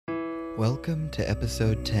Welcome to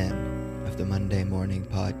episode 10 of the Monday Morning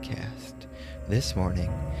Podcast. This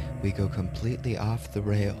morning, we go completely off the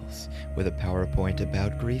rails with a PowerPoint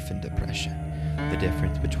about grief and depression, the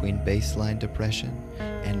difference between baseline depression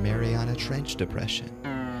and Mariana Trench depression,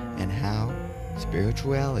 and how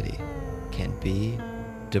spirituality can be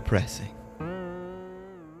depressing.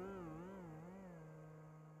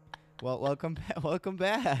 Well, welcome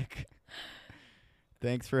back.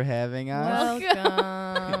 Thanks for having us.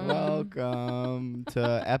 Welcome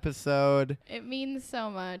to episode. It means so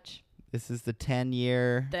much. This is the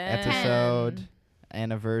 10-year episode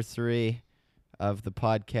anniversary of the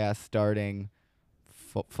podcast starting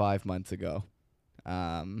 5 months ago.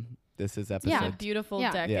 This is episode. Yeah, beautiful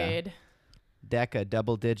decade. Deca,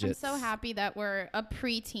 double digits. I'm so happy that we're a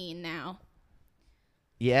preteen now.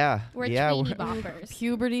 Yeah. We're yeah, tweenie boppers.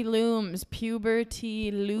 Puberty looms.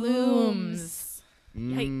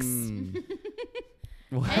 Mm.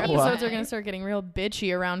 Episodes are going to start getting real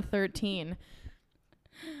bitchy around 13.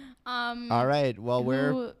 All right. Well,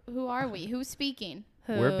 who are we? Who's speaking?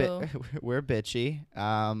 we're bitchy.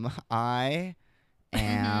 I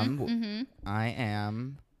am. I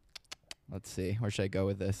am. Let's see. Where should I go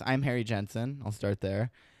with this? I'm Harry Jensen. I'll start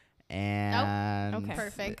there. And okay.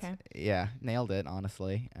 Perfect. Okay. Yeah, nailed it,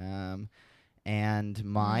 honestly. And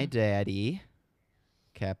my daddy,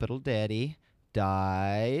 capital Daddy,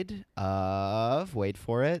 died of, wait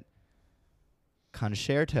for it,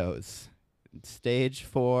 concertos. Stage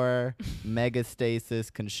 4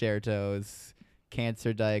 megastasis concertos,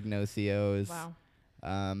 cancer diagnosios. Wow.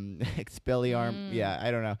 Expelliarm. Yeah,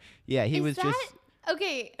 I don't know. Yeah, he was just.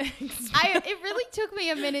 Okay, it really took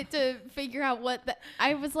me a minute to figure out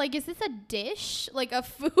I was like, is this a dish? Like a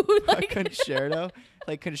food? A concerto?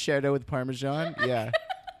 Like concerto with Parmesan? Yeah.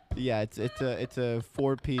 Yeah, it's a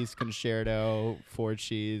 4-piece concerto, 4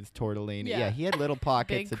 cheese, tortellini. Yeah, he had little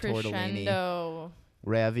pockets Big of tortellini. crescendo.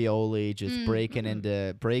 Ravioli, just breaking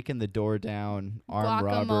the door down, armed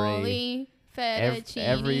robbery.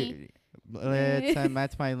 Fettuccine.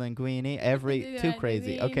 That's my linguine. Too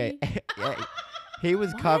crazy. Okay. He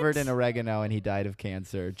was covered in oregano and he died of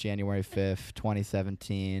cancer January 5th,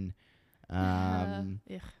 2017.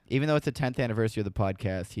 Even though it's the 10th anniversary of the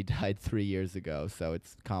podcast, he died 3 years ago, so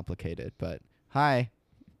it's complicated. But hi.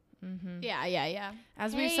 Mm-hmm. Yeah.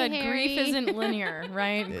 As we said, Harry. grief isn't linear,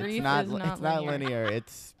 right? Grief is not It's not linear.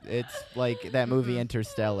 It's like that movie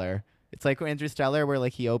Interstellar. It's like Interstellar where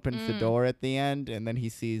like he opens the door at the end and then he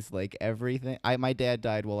sees like everything. My dad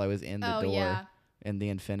died while I was in the door. Yeah. In the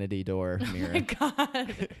infinity door mirror. Oh my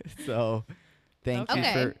God. So thank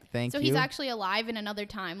you. So he's actually alive in another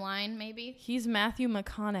timeline, maybe? He's Matthew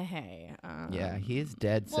McConaughey. Yeah, he's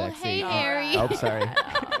dead Well, sexy. hey, Harry. Oh, sorry. All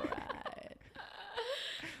right.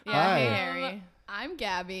 Yeah, Hi. hey, Harry. I'm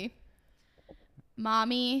Gabby.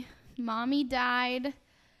 Mommy died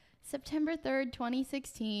September 3rd,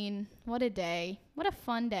 2016. What a day. What a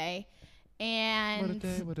fun day. And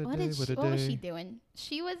What a day. what was she doing?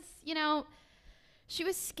 She was, she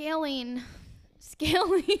was scaling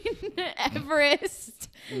Everest.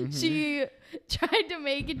 She tried to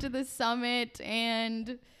make it to the summit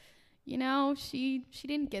and she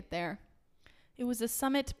didn't get there. It was a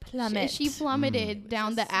summit plummet. She plummeted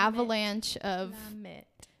down the avalanche of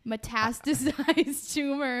metastasized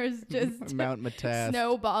tumors, just Mount Metast.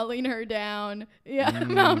 snowballing her down. Yeah,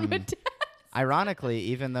 Mount Metast. Ironically,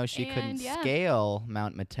 even though she And, couldn't yeah. scale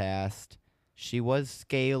Mount Metast, she was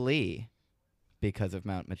scaly because of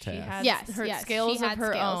Mount Metast. She had Yes, her yes, scales she of had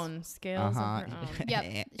her scales. own. Scales of her own. Yep,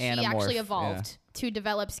 she Anamorph, actually yeah. evolved to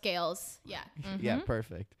develop scales. Yeah. Yeah,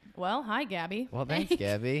 perfect. Well, hi, Gabby. Well, thanks,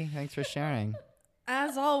 Gabby. Thanks for sharing.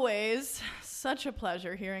 As always, such a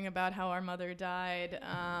pleasure hearing about how our mother died.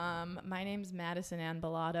 My name's Madison Ann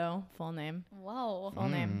Bellotto. Full name. Whoa. Full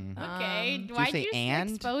name. Okay. you Why'd say you and?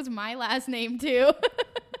 expose my last name too?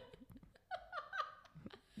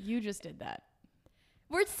 You just did that.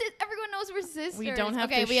 Everyone knows we're sisters. We don't have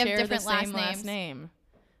okay, to we share have different the same last last name.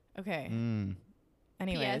 Okay. Mm.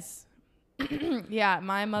 Anyways. Yeah,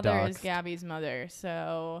 my mother is Doxed. Gabby's mother.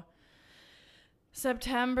 So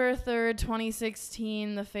September 3rd,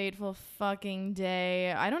 2016, the fateful fucking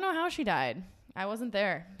day. I don't know how she died. I wasn't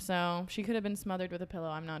there. So she could have been smothered with a pillow.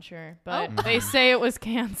 I'm not sure. But they say it was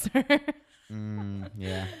cancer.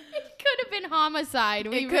 Yeah. It could have been homicide.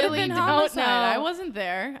 We It could have really been don't homicide. know. I wasn't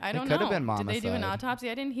there. I don't know. could have been Did they do an momicide. autopsy?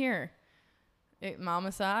 I didn't hear.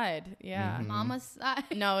 Momicide. Yeah. Homicide.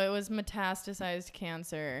 No, it was metastasized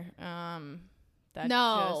cancer. That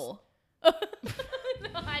No. No,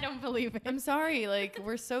 I don't believe it. I'm sorry. Like,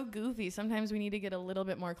 we're so goofy. Sometimes we need to get a little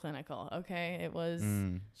bit more clinical. Okay. It was.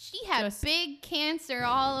 She had Just- big cancer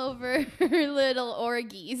all over her little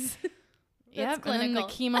orgies. Yep, and then the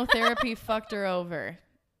chemotherapy fucked her over.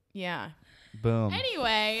 Yeah. Boom.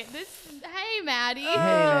 Anyway, hey, Maddie. Hey,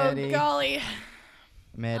 Maddie. Golly.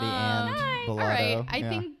 Maddie and Hi. Bellotto. All right. I Yeah.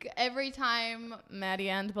 think every time Maddie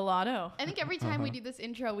and Bellotto. we do this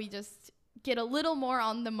intro, we just get a little more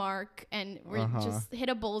on the mark and we just hit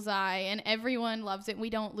a bullseye and everyone loves it. We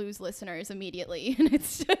don't lose listeners immediately. And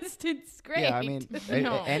it's great. Yeah, I mean,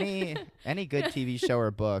 No. any good TV show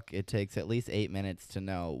or book, it takes at least 8 minutes to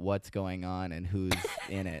know what's going on and who's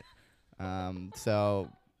in it. So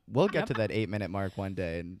we'll get to that 8-minute mark one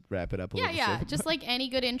day and wrap it up a little yeah. bit. Just like any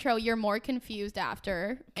good intro, you're more confused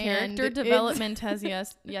after. Character and development has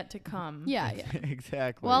yet to come. Yeah.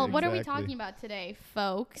 Exactly. Well, what are we talking about today,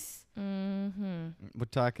 folks? We're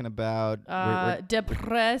talking about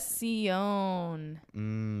depression.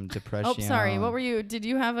 Depression. Oh, sorry. What were you? Did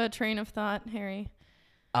you have a train of thought, Harry?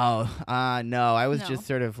 Oh, no. I was No. just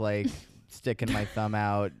sort of like sticking my thumb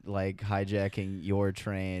out, like hijacking your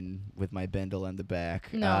train with my bindle in the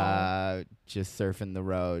back. No. Just surfing the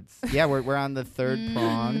roads. Yeah, we're on the third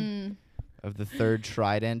prong of the third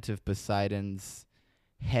trident of Poseidon's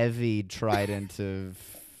heavy trident of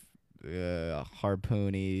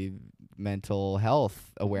harpoony mental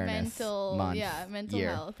health awareness month. Mental year.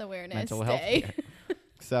 health awareness Mental day. health year.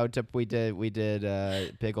 So we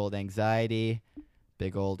did big old anxiety,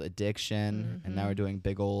 big old addiction, and now we're doing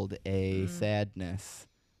big old sadness,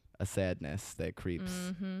 a sadness that creeps.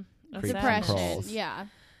 creeps and Depression. crawls. Yeah.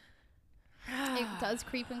 It does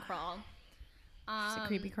creep and crawl. It's a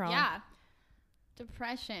creepy crawl. Yeah.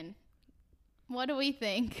 Depression. What do we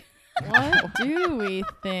think? What do we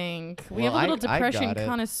think? We have a Well, little I depression got it.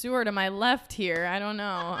 connoisseur to my left here. I don't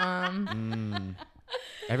know.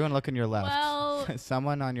 Everyone look on your left. Well,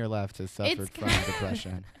 Someone on your left has suffered it's from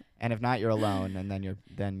depression. And if not, you're alone, and then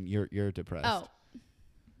you're depressed. Oh.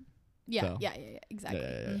 Yeah, So. yeah, exactly.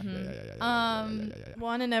 Yeah.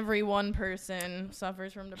 One in every one person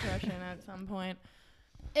suffers from depression at some point.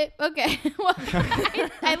 Okay. Well,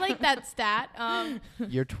 I like that stat.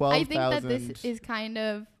 You're 12,000. I think that this is kind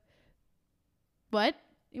of what?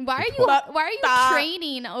 Why You're are you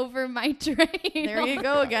training over my train? There you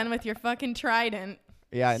go again with your fucking trident.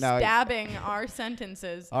 Yeah, no. Stabbing our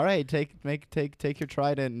sentences. All right, take your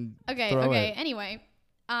trident and Okay. throw it. Anyway,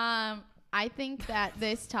 I think that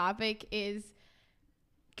this topic is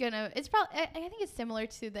it's probably, I think it's similar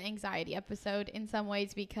to the anxiety episode in some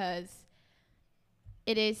ways because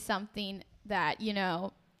it is something that,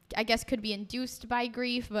 I guess could be induced by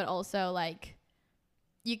grief, but also like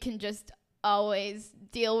you can just always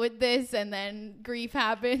deal with this and then grief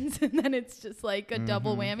happens and then it's just like a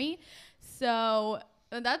double whammy. So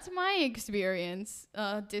that's my experience.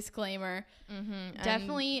 Disclaimer.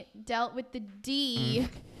 Definitely dealt with the D.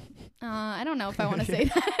 I don't know if I want to say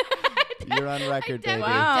that. You're on record, baby.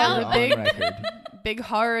 Wow, You're the on record. big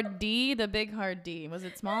hard D. The big hard D. Was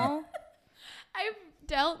it small? I've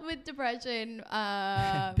dealt with depression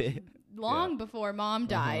long before Mom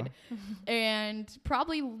died, and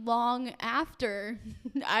probably long after.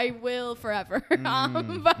 I will forever.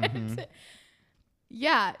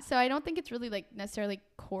 Yeah, so I don't think it's really like necessarily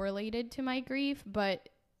correlated to my grief, but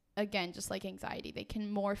again, just like anxiety, they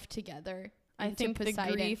can morph together. I think Poseidon.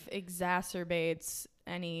 the grief exacerbates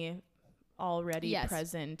any already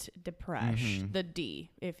present depression. The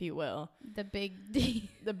D, if you will. The big D.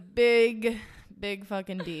 The big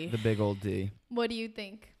fucking D. The big old D. What do you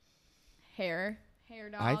think? Hair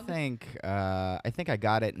dog. I think I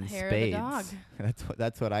got it in Hair spades. of the dog.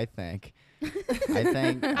 That's what I think. I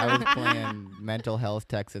think I was playing Mental Health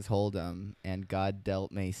Texas Hold'em, and God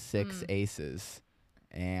dealt me 6 aces,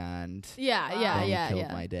 and then he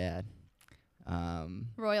killed my dad.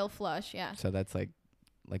 Royal flush, yeah. So that's like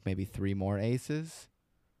maybe 3 more aces,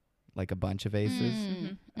 like a bunch of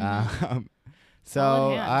aces. So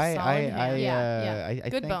Solid hand, I solid hand. I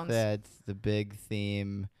Good think bones. that the big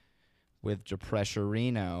theme with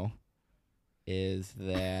Depressurino is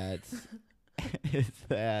that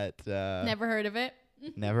Never heard of it.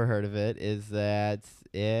 never heard of it, is that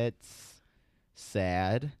it's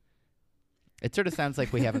sad. It sort of sounds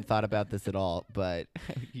like we haven't thought about this at all, but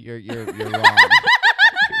you're wrong.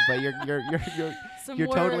 But you're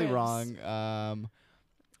totally wrong.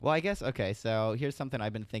 Well, I guess okay. So here's something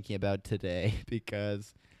I've been thinking about today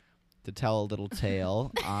because to tell a little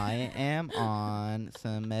tale, I am on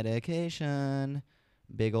some medication,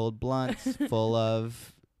 big old blunts full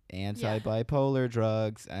of anti-bipolar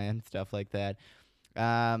drugs and stuff like that.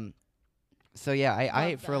 So yeah,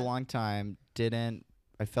 I for a long time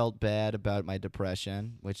I felt bad about my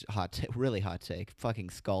depression, which really hot take, fucking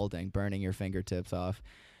scalding, burning your fingertips off.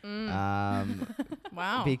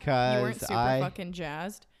 Wow. Because you weren't super fucking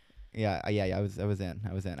jazzed. Yeah, I was in.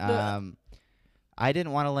 I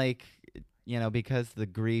didn't want to like, because the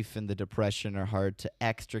grief and the depression are hard to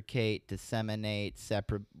extricate, disseminate,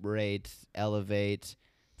 separate, elevate.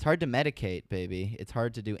 It's hard to medicate, baby. It's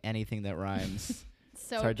hard to do anything that rhymes.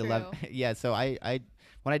 So It's hard true. to yeah, so I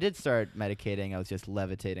when I did start medicating, I was just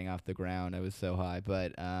levitating off the ground. I was so high,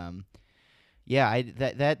 but yeah,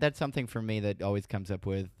 that's something for me that always comes up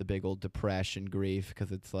with the big old depression, grief,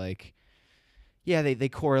 because it's like, yeah, they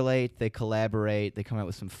correlate, they collaborate, they come out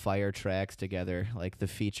with some fire tracks together, like the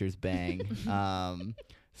features bang.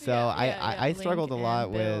 So I struggled a link lot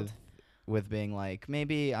and build. with being like,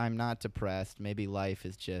 maybe I'm not depressed, maybe life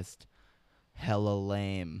is just hella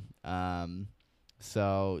lame.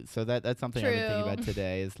 So that's something I've been thinking True. about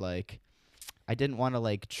today is like, I didn't want to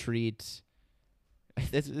like treat.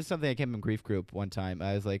 This is something I came in grief group one time.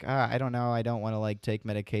 I was like, I don't know, I don't want to like take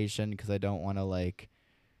medication because I don't want to like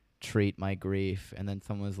treat my grief. And then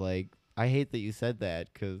someone was like, I hate that you said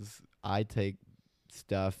that because I take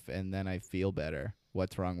stuff and then I feel better.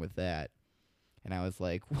 What's wrong with that? And I was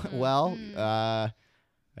like, well,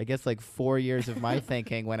 I guess like 4 years of my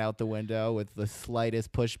thinking went out the window with the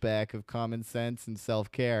slightest pushback of common sense and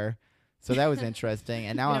self-care. So that was interesting.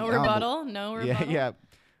 And now No rebuttal. No rebuttal. yeah.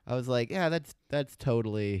 I was like, yeah, that's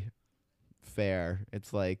totally fair.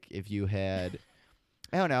 It's like if you had,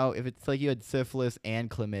 I don't know, if it's like you had syphilis and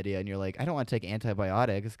chlamydia and you're like, I don't want to take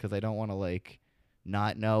antibiotics because I don't want to like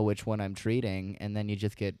not know which one I'm treating, and then you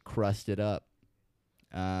just get crusted up.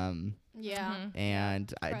 Yeah.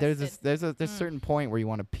 And Crusted. there's a certain point where you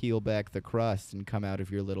want to peel back the crust and come out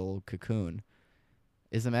of your little cocoon.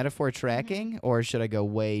 Is the metaphor tracking, or should I go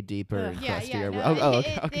way deeper and crustier? No,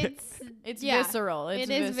 Okay. It's Yeah, visceral. It's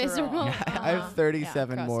it is visceral. I have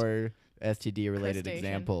 37 crust. more STD related Crustacean.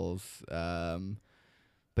 examples.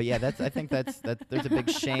 But yeah, I think that's there's a big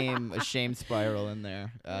shame spiral in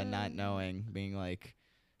there. Not knowing, being like,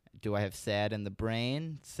 do I have sad in the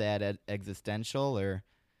brain, sad existential, or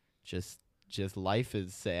just life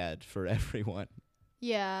is sad for everyone?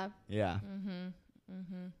 Yeah. Yeah.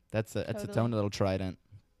 That's its Totally. own little trident.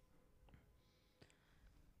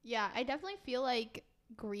 Yeah, I definitely feel like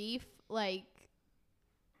grief, like,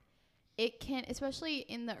 it can, especially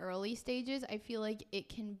in the early stages, I feel like it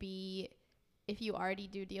can be, if you already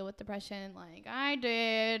do deal with depression, like I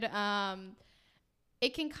did,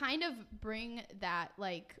 it can kind of bring that,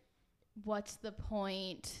 like, what's the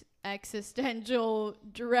point, existential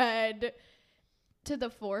dread to the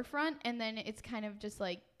forefront. And then it's kind of just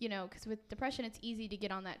like, because with depression, it's easy to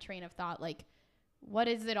get on that train of thought, like, what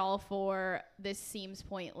is it all for? This seems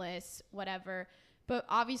pointless, whatever. But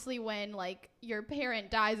obviously when like your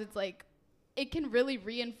parent dies, it's like, it can really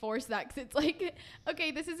reinforce that, because it's like,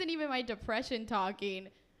 okay, this isn't even my depression talking,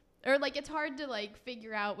 or like it's hard to like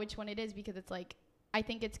figure out which one it is, because it's like, I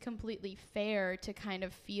think it's completely fair to kind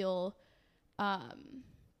of feel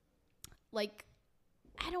like,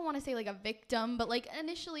 I don't want to say like a victim, but like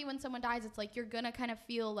initially when someone dies, it's like you're gonna kind of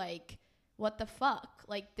feel like, what the fuck,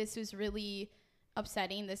 like this is really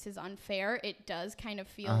upsetting, this is unfair. It does kind of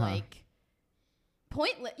feel like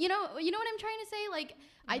pointless, you know what I'm trying to say? Like,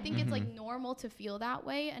 I think it's like normal to feel that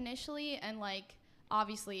way initially, and like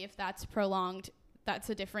obviously if that's prolonged, that's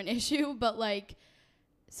a different issue. But like,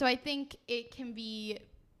 so I think it can be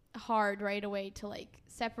hard right away to like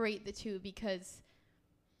separate the two, because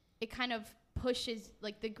it kind of pushes,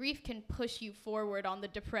 like the grief can push you forward on the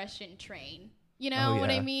depression train. You know what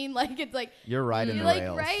I mean? Like, it's like, You're riding the like,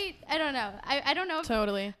 rails. right? I don't know. I don't know if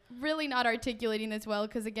Totally. really not articulating this well,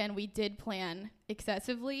 because again, we did plan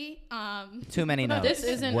excessively. Too many notes. This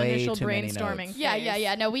isn't Way initial too many brainstorming. notes.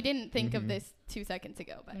 Yeah. No, we didn't think of this 2 seconds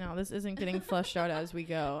ago, but No, this isn't getting flushed out as we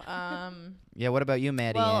go. Yeah, what about you,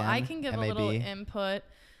 Maddie Well, Ann? I can give a little MAB? input.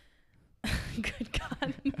 Good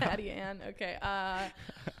God, Maddie Ann. Okay.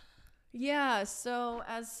 Yeah, so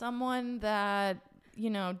as someone that,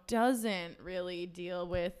 doesn't really deal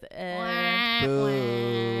with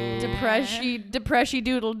Boo. depression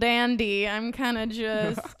doodle dandy, I'm kind of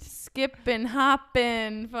just skipping,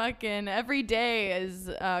 hopping, fucking every day is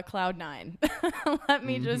cloud nine. Let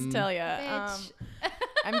me just tell you. Bitch.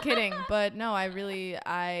 I'm kidding, but no, I'm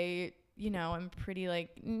pretty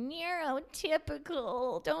like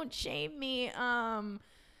neurotypical. Don't shame me.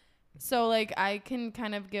 So like I can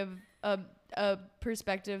kind of give a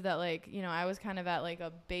perspective that like, I was kind of at like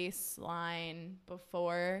a baseline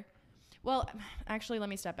before. Well, actually, let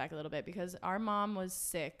me step back a little bit, because our mom was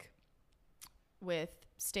sick with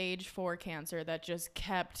stage 4 cancer that just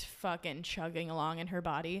kept fucking chugging along in her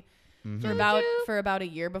body for about a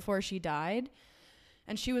year before she died.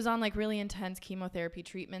 and she was on like really intense chemotherapy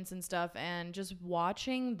treatments and stuff. And just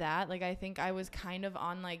watching that, like, I think I was kind of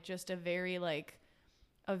on like just a very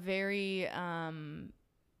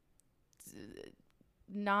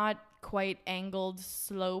not quite angled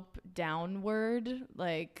slope downward,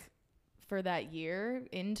 like for that year,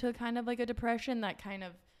 into kind of like a depression that kind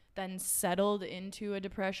of then settled into a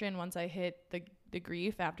depression once I hit the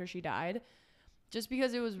grief after she died. Just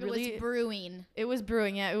because it was brewing. It was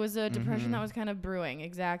brewing, yeah. It was a depression that was kind of brewing,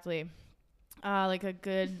 exactly. Like a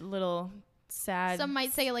good little sad... Some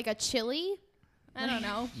might say like a chili. I don't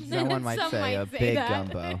know. Someone might say a big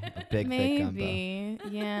gumbo. A big, thick gumbo. Maybe,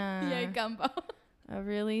 yeah. Yeah, gumbo. A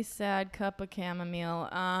really sad cup of chamomile.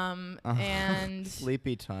 And...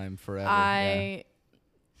 Sleepy time forever.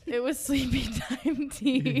 It was sleepy time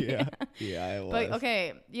tea. Yeah, it was. But,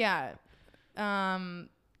 okay, yeah.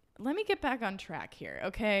 Let me get back on track here.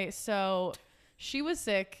 Okay, so she was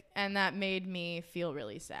sick, and that made me feel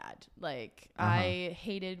really sad. Like, I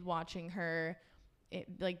hated watching her,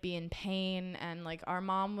 like, be in pain. And, like, our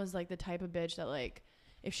mom was, like, the type of bitch that, like,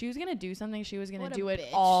 if she was going to do something, she was going to do it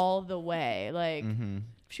all the way. Like, if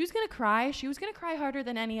she was going to cry, she was going to cry harder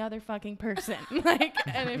than any other fucking person. Like,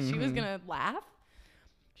 and if she was going to laugh,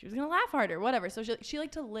 she was going to laugh harder, whatever. So she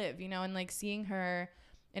liked to live, you know, and, like, seeing her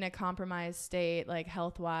in a compromised state, like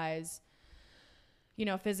health-wise, you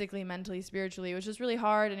know, physically, mentally, spiritually, it was just really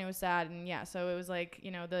hard, and it was sad. And yeah, so it was like,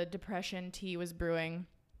 you know, the depression tea was brewing,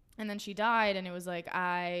 and then she died, and it was like,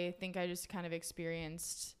 I think I just kind of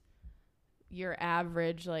experienced your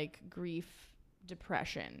average, like, grief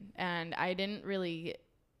depression. And I didn't really...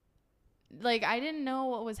 Like, I didn't know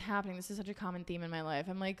what was happening. This is such a common theme in my life.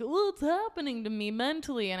 I'm like, what's happening to me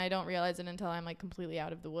mentally? And I don't realize it until I'm, like, completely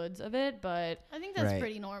out of the woods of it. But I think that's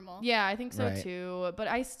pretty normal. Yeah, I think so, too. But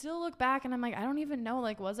I still look back, and I'm like, I don't even know.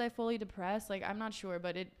 Like, was I fully depressed? Like, I'm not sure.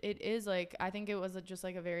 But it is, like, I think it was just,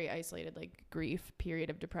 like, a very isolated, like, grief period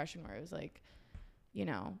of depression where it was, like, you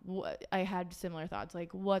know, I had similar thoughts.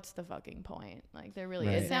 Like, what's the fucking point? Like, there really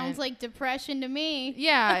isn't. Sounds like depression to me.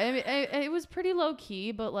 Yeah, it was pretty low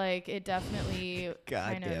key, but like it definitely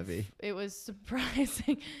it was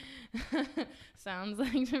surprising. Sounds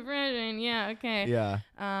like depression. Yeah. Okay. Yeah.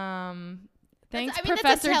 Thanks,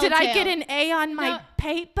 Professor. Did I get an A on my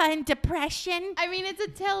paper in depression? I mean, it's a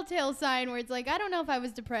telltale sign where it's like, I don't know if I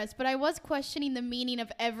was depressed, but I was questioning the meaning of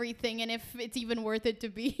everything and if it's even worth it to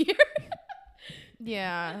be here.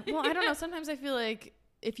 Yeah. Well, I don't know. Sometimes I feel like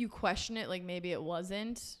if you question it, like maybe it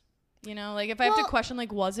wasn't, you know, like if I have to question,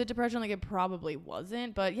 like, was it depression? Like it probably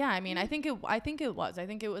wasn't. But yeah, I mean, I think it was. I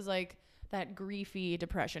think it was like that griefy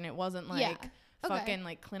depression. It wasn't like fucking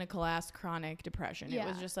like clinical ass chronic depression. It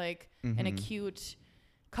was just like an acute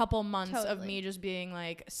couple months of me just being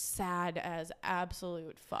like sad as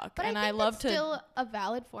absolute fuck. But and I think love that's still a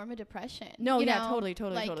valid form of depression. No,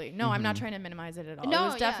 totally. No, I'm not trying to minimize it at all. No, it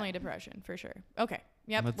was definitely depression for sure. Okay.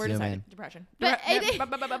 Yep. We're deciding depression. But I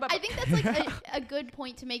think that's like a good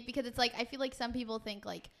point to make, because it's like, I feel like some people think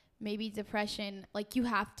like maybe depression, like you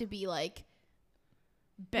have to be like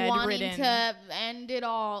bedridden, wanting to end it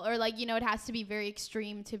all, or like, you know, it has to be very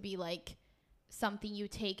extreme to be like something you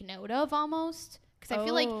take note of almost. Because I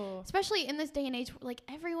feel like, especially in this day and age, like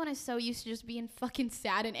everyone is so used to just being fucking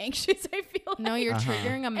sad and anxious. I feel no, you're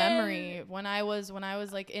triggering a memory. When I was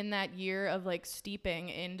like in that year of like steeping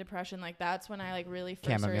in depression, like that's when I like really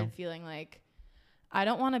first started feeling like I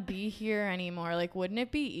don't want to be here anymore. Like, wouldn't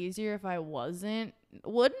it be easier if I wasn't?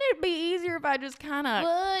 Wouldn't it be easier if I just kind of...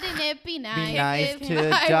 Wouldn't it be nice? Be nice to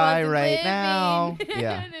die right now.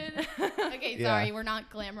 Yeah. Okay, sorry, we're not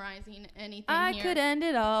glamorizing anything I here. Could end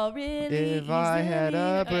it all really if I had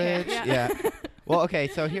a bridge. Yeah. Well, okay,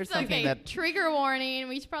 so here's something that... Trigger warning.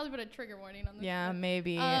 We should probably put a trigger warning on this. Yeah,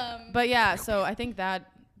 maybe. But yeah, so I think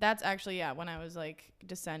that's actually, when I was like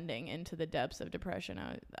descending into the depths of depression,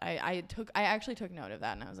 I actually took note of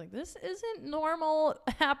that, and I was like, this isn't normal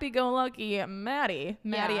happy-go-lucky Maddie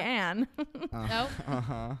Ann. Nope.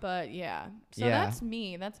 But yeah, so that's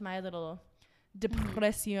me. That's my little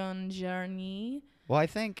depression journey. Well, I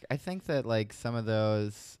think that like some of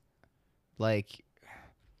those, like,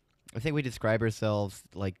 I think we describe ourselves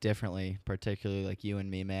like differently, particularly like you and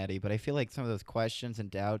me, Maddie. But I feel like some of those questions and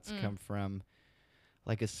doubts come from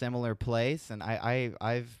like a similar place, and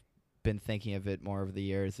I've been thinking of it more over the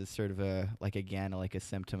years as sort of a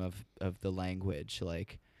symptom of the language.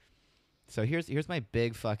 Like, so here's my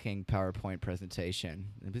big fucking PowerPoint presentation.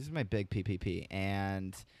 This is my big PPP,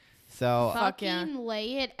 and so fucking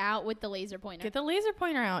lay it out with the laser pointer. Get the laser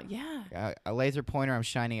pointer out, yeah. A laser pointer. I'm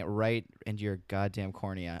shining it right into your goddamn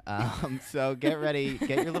cornea. So get ready,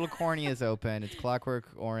 get your little corneas open. It's Clockwork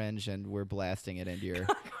Orange, and we're blasting it into your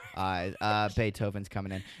Beethoven's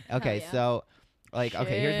coming in. Okay, yeah. so like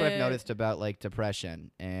okay, here's what I've Shit. noticed about like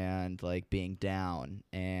depression and like being down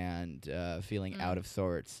and feeling out of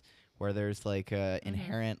sorts, where there's like a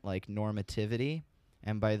inherent like normativity,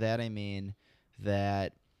 and by that I mean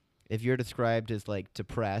that if you're described as like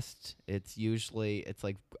depressed, it's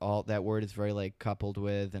like all that word is very like coupled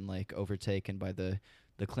with and like overtaken by the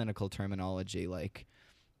clinical terminology like,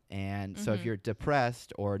 and so if you're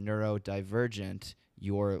depressed or neurodivergent,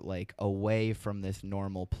 you're like away from this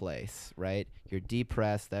normal place, right? You're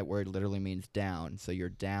depressed, that word literally means down. So you're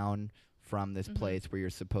down from this place where you're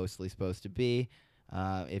supposed to be.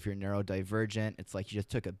 If you're neurodivergent, it's like you just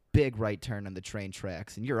took a big right turn on the train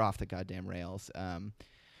tracks and you're off the goddamn rails.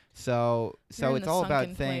 So You're in it's the all about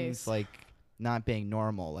sunken things place. like not being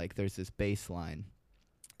normal. Like there's this baseline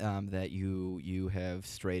that you have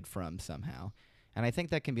strayed from somehow. And I think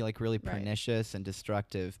that can be like really Right. pernicious and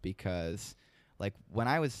destructive because like when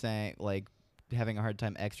I was saying like having a hard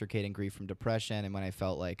time extricating grief from depression and when I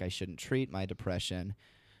felt like I shouldn't treat my depression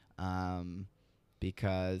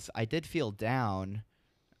because I did feel down,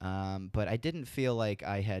 but I didn't feel like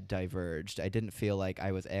I had diverged. I didn't feel like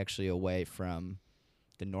I was actually away from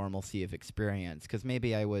the normalcy of experience because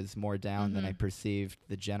maybe I was more down than I perceived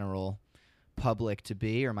the general public to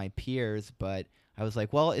be or my peers, but I was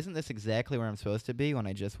like, well, isn't this exactly where I'm supposed to be when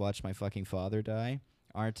I just watched my fucking father die?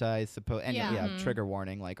 Aren't I supposed? And Yeah. yeah, trigger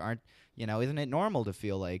warning. Like, isn't it normal to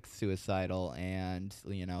feel like suicidal and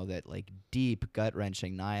that like deep gut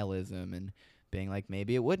wrenching nihilism and being like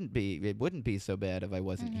maybe it wouldn't be so bad if I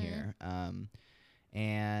wasn't here.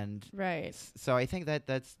 And Right. so I think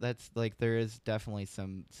that's like there is definitely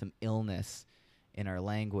some illness in our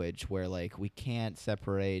language where like we can't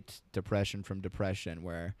separate depression from depression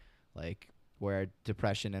where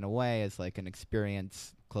depression in a way is like an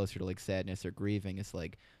experience closer to like sadness or grieving is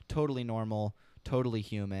like totally normal, totally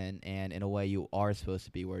human, and in a way you are supposed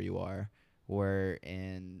to be where you are. Where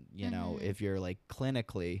in if you're like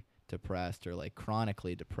clinically depressed or like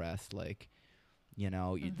chronically depressed, like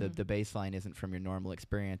the baseline isn't from your normal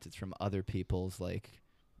experience, it's from other people's like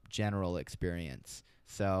general experience.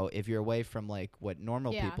 So if you're away from like what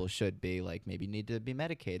normal Yeah. people should be, like maybe you need to be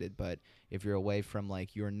medicated, but if you're away from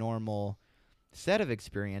like your normal set of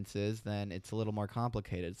experiences, then it's a little more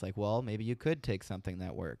complicated. It's like, well, maybe you could take something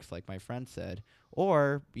that works, like my friend said.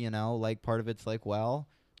 Or, like part of it's like, well,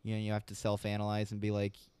 you have to self-analyze and be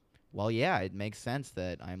like, well, yeah, it makes sense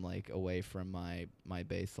that I'm like away from my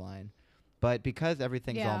baseline. But because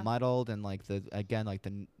everything's all Yeah. muddled and like the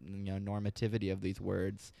normativity of these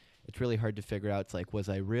words, it's really hard to figure out. It's like, was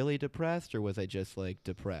I really depressed or was I just like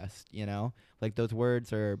depressed? Like those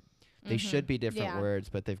words are, they should be different Yeah. words,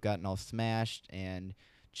 but they've gotten all smashed and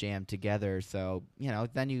jammed together. So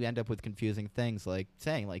then you end up with confusing things like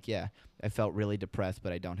saying like, yeah, I felt really depressed,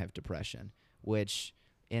 but I don't have depression, which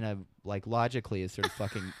in a like logically is sort of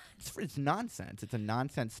fucking it's nonsense. It's a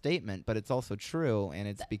nonsense statement, but it's also true, and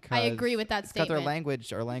it's because I agree with that it's 'cause statement.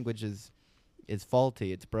 our language is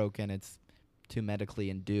faulty. It's broken. It's too medically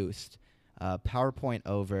induced. PowerPoint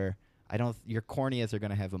over. Your corneas are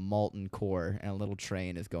going to have a molten core, and a little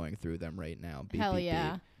train is going through them right now. Beep, Hell beep,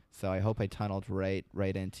 yeah. beep. So I hope I tunneled right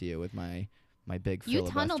into you with my big You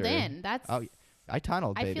filibuster. tunneled in. That's. Oh, I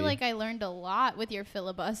tunneled, baby. I feel like I learned a lot with your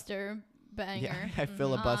filibuster banger. Yeah, I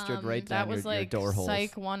filibustered right down That was your like door holes.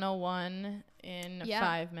 Psych 101 in Yeah.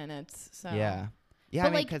 5 minutes. So Yeah. Yeah, But I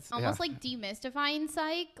mean, like 'cause- almost yeah. like demystifying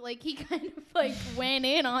psych. Like he kind of like went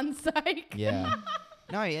in on psych. Yeah.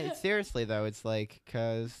 No, seriously though, it's like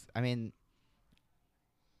because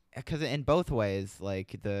in both ways,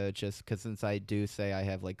 like because since I do say I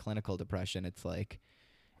have like clinical depression, it's like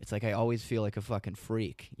I always feel like a fucking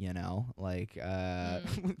freak, like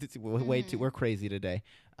it's way too we're crazy today,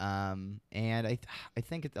 and I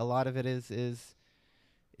think a lot of it is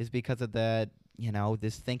because of that,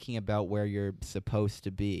 this thinking about where you're supposed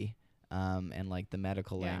to be, and like the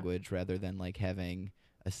medical Yeah. language rather than like having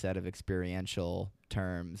a set of experiential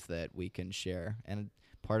terms that we can share. And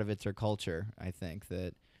part of it's our culture, I think,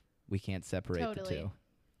 that we can't separate the Totally. two.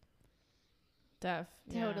 yeah.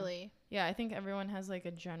 Totally. Yeah, I think everyone has like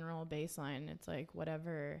a general baseline. It's like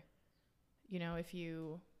whatever, if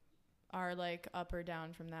you are like up or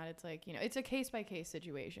down from that, it's like, it's a case by case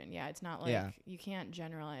situation. Yeah, it's not like Yeah. you can't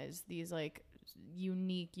generalize these like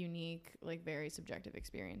unique, like very subjective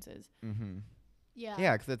experiences Mm-hmm. Yeah.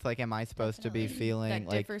 Yeah, because it's like, am I supposed to be Definitely. feeling that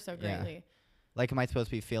like differ so yeah. greatly. Like, am I supposed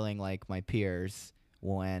to be feeling like my peers,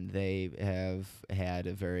 when they have had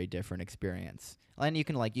a very different experience. And you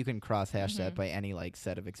can cross hash that by any like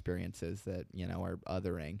set of experiences that, are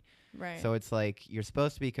othering. Right. So it's like you're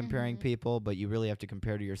supposed to be comparing people, but you really have to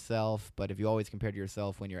compare to yourself. But if you always compare to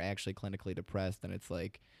yourself when you're actually clinically depressed, then it's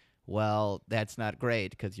like, well, that's not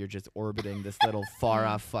great because you're just orbiting this little far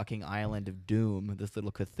off fucking island of doom, this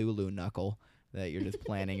little Cthulhu knuckle that you're just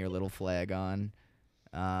planting your little flag on.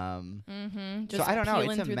 Just so I don't know.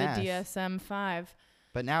 It's a through mess. the DSM-5.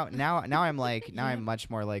 But now I'm like I'm much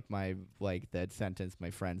more like that sentence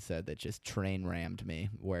my friend said that just train rammed me,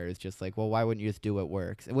 where it's just like, well, why wouldn't you just do what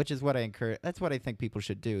works? Which is what I encourage. That's what I think people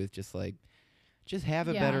should do, is just like, just have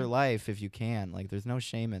a better life if you can. Like, there's no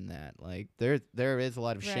shame in that. Like, there is a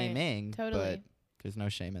lot of shaming, but there's no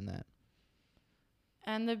shame in that.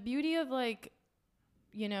 And the beauty of like,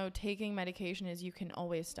 taking medication is you can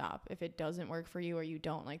always stop if it doesn't work for you or you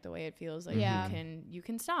don't like the way it feels. Like you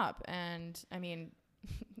can stop. And I mean,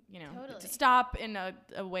 to stop in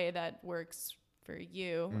a way that works for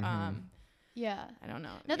you. Yeah. I don't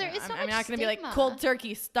know. No, there is so much I'm not going to be like stigma. cold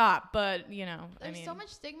turkey stop, but there's so much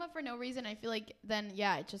stigma for no reason. I feel like then,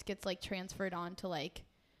 it just gets like transferred on to like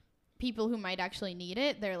people who might actually need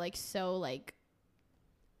it. They're like so like,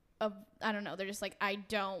 I don't know. They're just like, I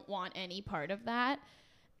don't want any part of that.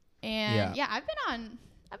 And I've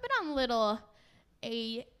been on little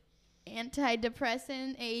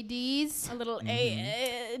antidepressant ADs. A little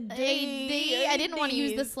AD. I didn't want to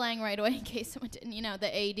use the slang right away in case someone didn't,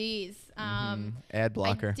 the ADs. Ad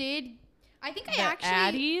blocker. I think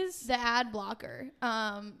the ad blocker.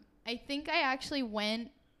 I think I actually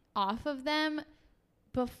went off of them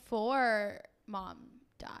before Mom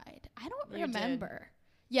died. I don't remember.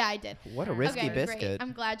 Yeah, I did. What a risky biscuit. Great.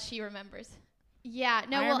 I'm glad she remembers. Yeah,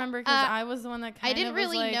 no, I remember because I was the one that kind of I didn't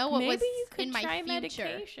really was like, know what maybe was you could in my try future.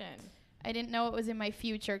 Medication. I didn't know it was in my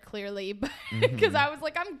future, clearly, but because I was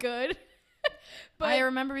like, I'm good. But I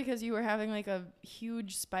remember because you were having like a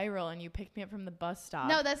huge spiral and you picked me up from the bus stop.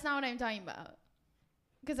 No, that's not what I'm talking about.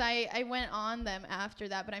 Because I went on them after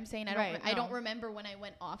that, but I'm saying I don't remember when I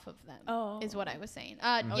went off of them. Oh, is what I was saying.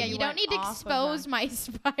 You don't need to expose my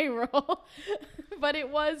spiral, but it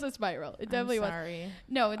was a spiral. It definitely was. Sorry.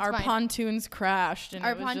 No, it's our fine. Pontoons crashed, and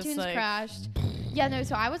our it was pontoons just like crashed. Yeah, no.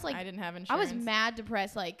 So I was like, I didn't have insurance. I was mad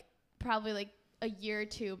depressed, like probably like a year or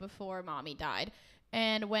two before Mommy died,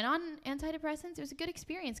 and went on antidepressants. It was a good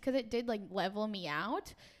experience because it did like level me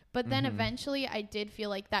out. But then eventually I did feel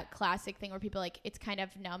like that classic thing where people like, it's kind of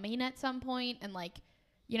numbing at some point. And like,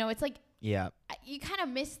 it's like, you kind of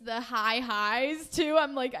miss the high highs too.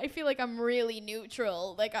 I'm like, I feel like I'm really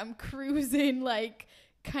neutral. Like I'm cruising, like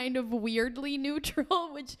kind of weirdly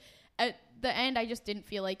neutral, which at the end, I just didn't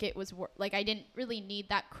feel like it was like, I didn't really need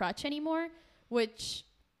that crutch anymore, which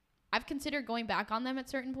I've considered going back on them at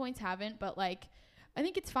certain points, haven't, but like, I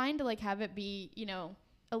think it's fine to like have it be,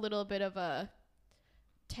 a little bit of a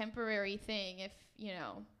temporary thing if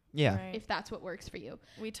if that's what works for you.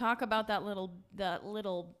 We talk about that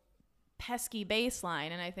little pesky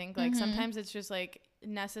baseline, and I think like sometimes it's just like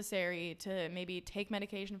necessary to maybe take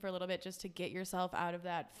medication for a little bit just to get yourself out of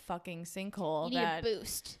that fucking sinkhole. You need a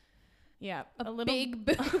boost. Yeah, a little big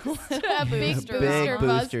boost. a big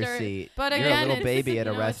booster seat. But you're again, a little baby at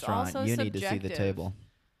a restaurant. You need to see the subjective. table.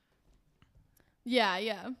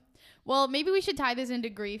 Yeah. Well, maybe we should tie this into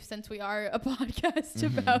grief since we are a podcast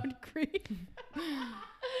about grief.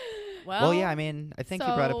 Well, yeah, I mean, I think you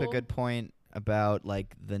brought up a good point about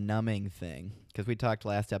like the numbing thing, because we talked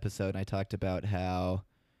last episode and I talked about how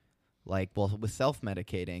with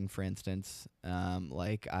self-medicating, for instance,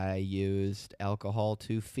 like I used alcohol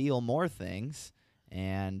to feel more things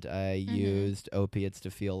and I used opiates to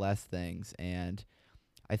feel less things. And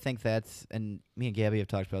I think and me and Gabby have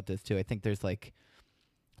talked about this too. I think there's like,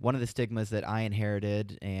 one of the stigmas that I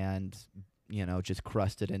inherited and, just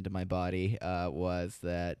crusted into my body was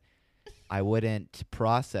that I wouldn't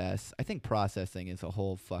process. I think processing is a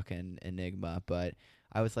whole fucking enigma, but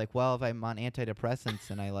I was like, well, if I'm on antidepressants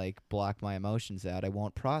and I like block my emotions out, I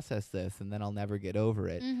won't process this and then I'll never get over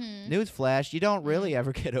it. Newsflash, you don't really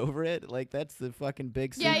ever get over it. Like, that's the fucking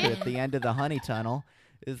big secret at the end of the honey tunnel.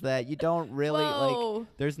 Is that you don't really like,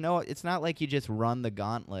 it's not like you just run the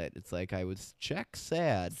gauntlet. It's like I was check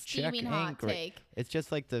sad, Steaming check hot angry. take. It's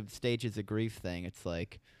just like the stages of grief thing. It's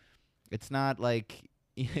like, it's not like,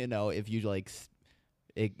 if you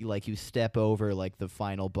like you step over like the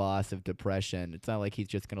final boss of depression. It's not like he's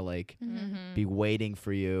just gonna like be waiting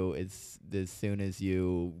for you as soon as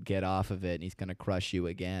you get off of it and he's gonna crush you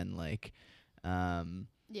again. Like,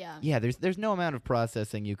 Yeah, there's no amount of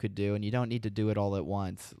processing you could do, and you don't need to do it all at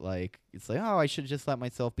once. Like, it's like, oh, I should just let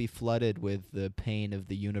myself be flooded with the pain of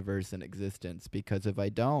the universe and existence, because if I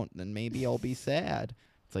don't, then maybe I'll be sad.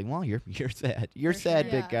 It's like, well, you're sad. You're For sad,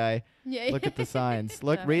 sure. big guy. Yeah. Look at the signs.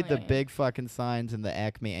 Read the Definitely. big fucking signs and the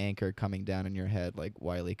Acme anchor coming down in your head like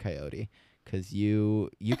Wile E. Coyote, because you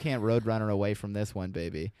can't roadrunner away from this one,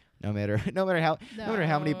 baby. No matter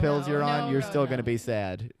how many pills you're on, you're still gonna be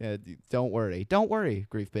sad. Don't worry,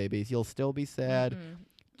 grief babies. You'll still be sad. Mm-mm.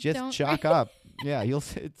 Just Don't chalk worry. up. Yeah,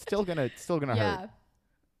 it's still gonna hurt.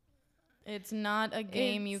 It's not a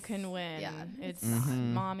game you It's- can win. yeah, It's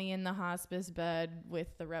Mhm. mommy in the hospice bed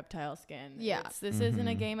with the reptile skin. Yeah. This isn't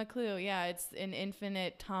a Mhm. game of Clue. Yeah, it's an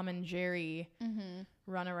infinite Tom and Jerry Mm-hmm.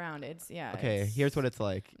 run around. Okay, here's what it's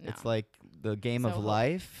like. It's no. like the game So of hope.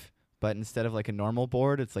 life, but instead of like a normal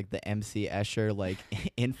board, it's like the MC Escher like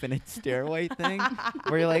infinite stairway thing,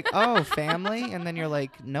 where you're like, oh, family, and then you're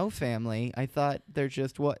like, no family. I thought they're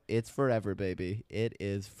just what? It's forever, baby. It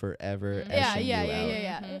is forever. Mhm. Yeah, Esching yeah, you yeah, out. yeah,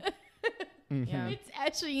 yeah. Mhm. Yeah. It's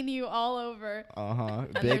etching you all over.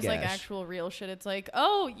 And Big there's like Esh. actual real shit. It's like,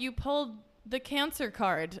 oh, you pulled the cancer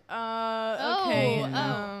card. Okay. Oh, Mhm.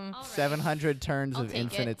 all right. 700 turns I'll of take it.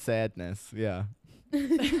 infinite sadness. Yeah.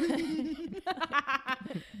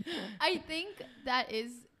 I think that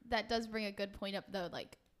does bring a good point up though,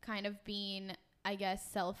 like kind of being, I guess,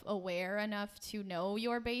 self-aware enough to know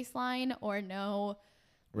your baseline or know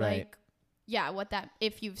Right. like what that,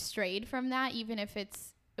 if you've strayed from that, even if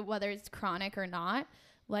it's whether it's chronic or not,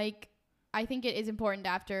 like I think it is important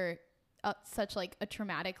after such like a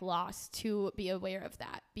traumatic loss to be aware of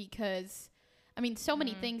that, because I mean so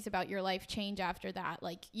many things about your life change after that,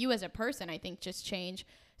 like you as a person I think just change.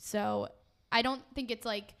 So I don't think it's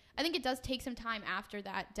like, I think it does take some time after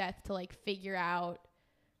that death to like figure out,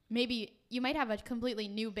 maybe you might have a completely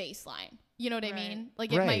new baseline, you know what I Right. mean,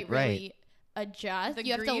 like it Right, might right. really adjust. The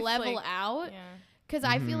You have to grief, level like, out, Yeah. because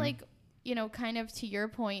I feel Mhm. like, you know, kind of to your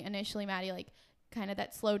point initially, Maddie, like kind of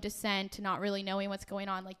that slow descent to not really knowing what's going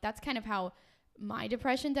on, like that's kind of how my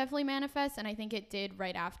depression definitely manifests, and I think it did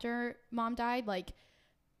right after mom died. Like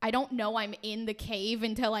I don't know I'm in the cave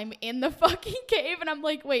until I'm in the fucking cave, and I'm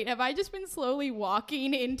like, wait, have I just been slowly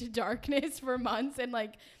walking into darkness for months, and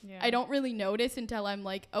like Yeah. I don't really notice until I'm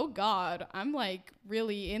like, oh god, I'm like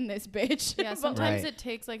really in this bitch. Yeah, But, sometimes Right. it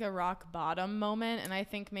takes like a rock bottom moment, and I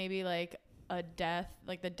think maybe like a death,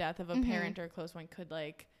 like the death of a Mhm. parent or a close one, could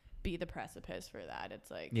like be the precipice for that. It's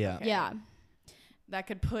like, Yeah. okay, yeah, that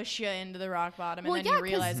could push you into the rock bottom, and Well, then yeah, you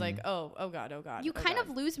 'cause- realize like, oh god, you oh kind God. of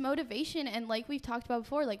lose motivation, and like we've talked about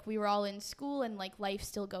before, like we were all in school and like life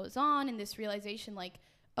still goes on, and this realization like,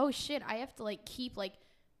 oh shit, I have to like keep like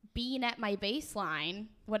being at my baseline,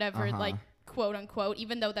 whatever, Uh-huh. like quote unquote,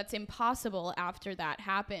 even though that's impossible after that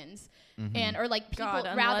happens. Mhm. And or like people God,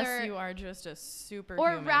 unless rather you are just a super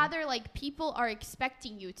or rather like people are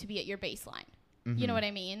expecting you to be at your baseline. You know Mhm. what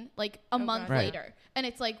I mean? Like a Oh, month God. Right. later. And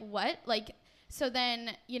it's like, what? Like, so then,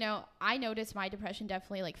 you know, I noticed my depression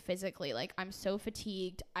definitely like physically, like I'm so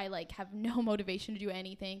fatigued. I like have no motivation to do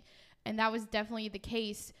anything. And that was definitely the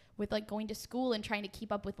case with like going to school and trying to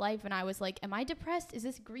keep up with life. And I was like, am I depressed? Is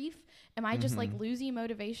this grief? Am I just like Mhm. losing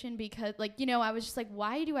motivation? Because like, you know, I was just like,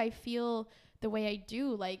 why do I feel the way I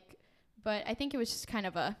do? Like, but I think it was just kind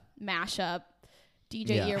of a mashup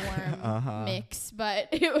DJ Yeah. Earworm Uh-huh. mix,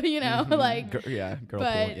 but you know, Mhm. like, Girl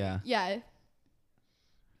but pool, yeah. Yeah.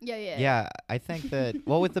 I think that,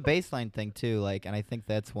 well, with the baseline thing too, like, and I think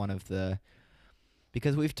that's one of the,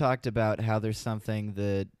 because we've talked about how there's something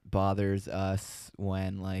that bothers us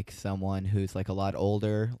when like someone who's like a lot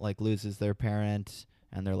older like loses their parent,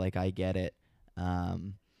 and they're like, I get it.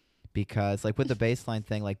 Because like with the baseline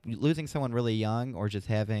thing, like losing someone really young or just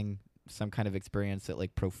having some kind of experience that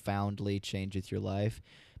like profoundly changes your life,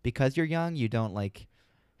 because you're young, you don't like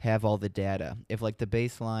have all the data. If like the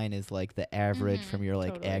baseline is like the average Mhm, from your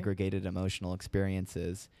like totally. aggregated emotional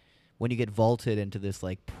experiences, when you get vaulted into this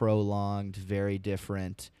like prolonged, very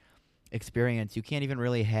different experience, you can't even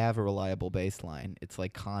really have a reliable baseline. It's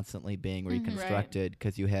like constantly being Mhm. Right. reconstructed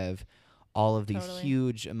because you have all of these Totally.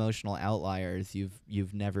 huge emotional outliers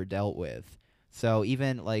you've never dealt with. So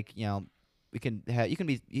even like, you know, you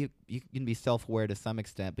can be self-aware to some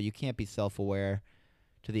extent, but you can't be self-aware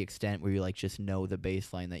to the extent where you like just know the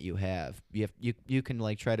baseline that you have. You can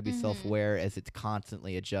like try to be Mhm. self-aware as it's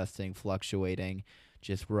constantly adjusting, fluctuating,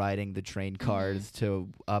 just riding the train cars to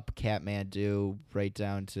up Kathmandu right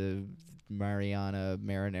down to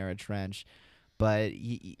Marinara Trench. But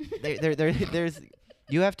there's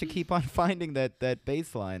you have to keep on finding that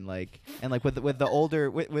baseline, like, and like with the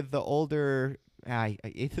older the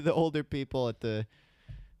older people at the,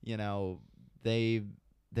 you know, they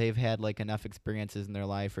they've had like enough experiences in their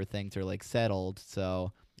life or things are like settled.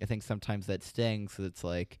 So I think sometimes that stings. It's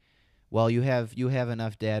like, well, you have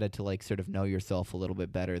enough data to like sort of know yourself a little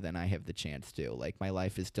bit better than I have the chance to. Like my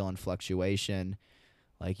life is still in fluctuation.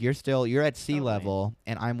 Like you're at sea Totally. level,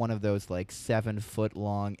 and I'm one of those like 7-foot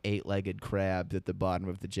long 8-legged crabs at the bottom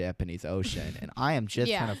of the Japanese Ocean, and I am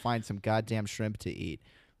just Yeah. trying to find some goddamn shrimp to eat.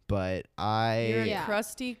 But You're Yeah. a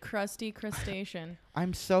crusty crustacean.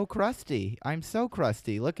 I'm so crusty.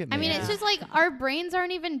 Look at me. I mean, Yeah. it's just like our brains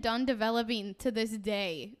aren't even done developing to this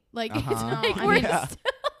day. Like it's Uh-huh. like No, I we're mean- still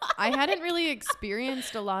I hadn't really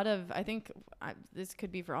experienced a lot of, I think this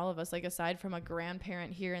could be for all of us, like aside from a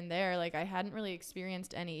grandparent here and there, like I hadn't really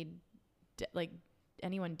experienced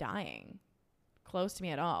anyone dying close to me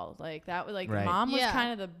at all. Like that was like Right. mom was Yeah.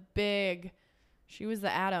 kind of she was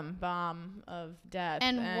the atom bomb of death.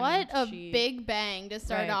 and what a she- big bang to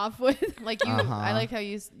start Right. off with. Like you, Uh-huh. I like how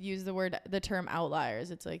you use the term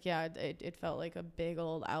outliers. It's like, yeah, it felt like a big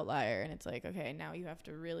old outlier, and it's like, okay, now you have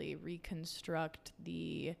to really reconstruct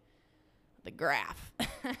the graph.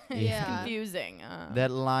 It's Yeah. confusing.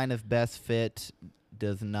 that line of best fit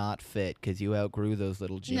does not fit because you outgrew those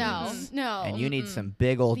little jeans. No. And you need Mm-mm. some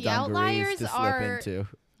big old The dungarees outliers to slip are- into.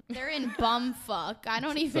 They're in bumfuck. I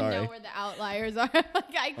don't even know Sorry. where the outliers are.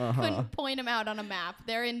 Like I Uh-huh. couldn't point them out on a map.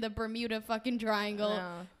 They're in the Bermuda fucking Triangle.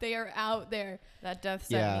 No, They are out there. that death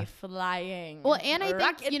sent Yeah. me flying. Well, and I think,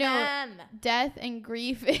 Rocket you know, Man. Death and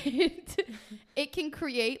grief, it can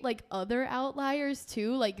create like other outliers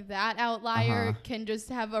too. Like that outlier Uh-huh. can just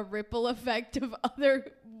have a ripple effect of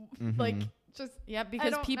other, like Mhm. just Yep,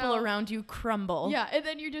 because don't people know. around you crumble. yeah. And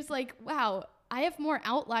then you're just like, wow, I have more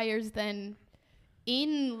outliers than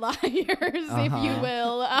inliers, if you Uh-huh.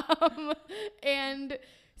 will. And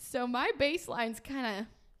so my baseline's kind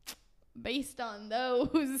of based on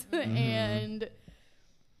those. Mhm. And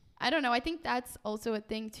I don't know. I think that's also a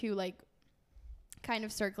thing too, like kind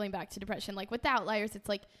of circling back to depression. Like with the outliers, it's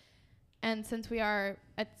like, and since we're young.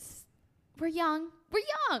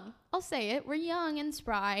 I'll say it. We're young and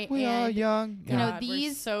spry. We are and young. you know, God, we're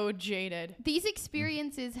these- so jaded. these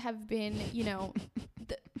experiences have been, you know,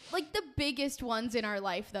 like the biggest ones in our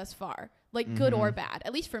life thus far, like good or Mhm. bad,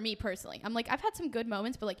 at least for me personally. I'm like, I've had some good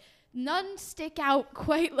moments, but like none stick out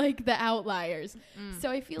quite like the outliers. So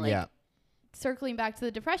I feel like Yeah. circling back to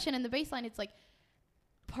the depression and the baseline, it's like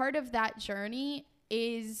part of that journey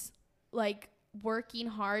is like working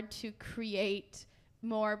hard to create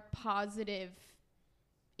more positive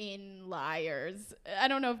inliers. I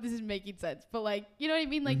don't know if this is making sense, but like, you know what I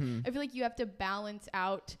mean? Like, Mhm. I feel like you have to balance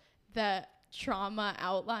out the trauma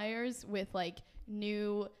outliers with like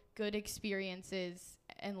new good experiences,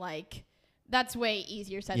 and like that's way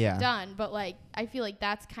easier said Yeah. than done. But like, I feel like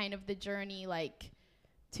that's kind of the journey, like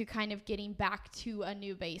to kind of getting back to a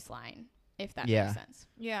new baseline, if that Yeah. makes sense.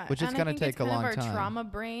 Yeah, Which is and I gonna think take it's a kind long of our time. trauma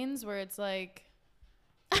brains, where it's like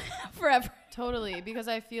Forever. totally, because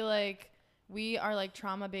I feel like we are like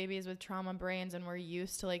trauma babies with trauma brains, and we're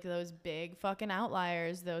used to like those big fucking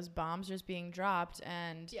outliers, those bombs just being dropped,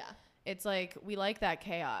 and Yeah. it's like we like that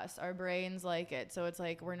chaos. Our brains like it, so it's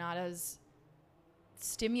like we're not as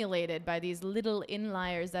stimulated by these little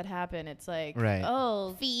inliers that happen. It's like, Right.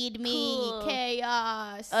 oh, Feed me Cool.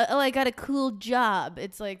 chaos. oh, I got a cool job.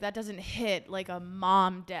 It's like that doesn't hit like a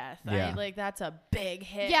mom death. Yeah. Like that's a big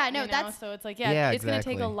hit. Yeah, no, you know? that's- so it's like Yeah, it's gonna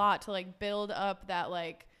take a exactly. lot to like build up that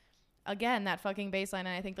like again that fucking baseline. And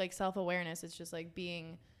I think like self-awareness, it's just like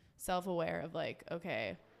being self-aware of like,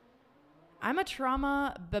 okay, I'm a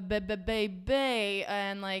trauma baby,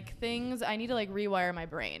 and like things I need to like rewire my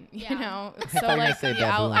brain, you Yeah. know. thought So you were gonna like say the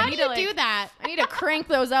baboon. I How need do you to do like, that? I need to crank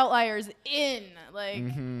those outliers in, like.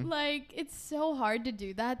 Mhm. Like it's so hard to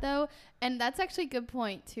do that though, and that's actually a good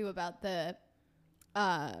point too about the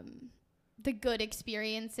good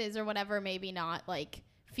experiences or whatever, maybe not like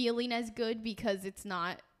feeling as good because it's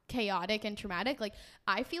not chaotic and traumatic. Like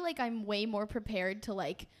I feel like I'm way more prepared to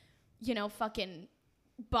like, you know, fucking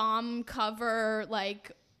bomb cover,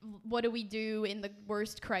 like what do we do in the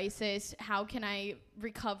worst crisis? How can I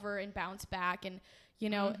recover and bounce back? And you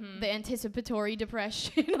know, the anticipatory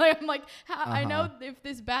depression. Like I'm like, I know if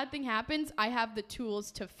this bad thing happens, I have the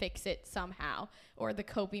tools to fix it somehow, or the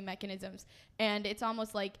coping mechanisms. And it's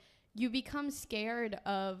almost like you become scared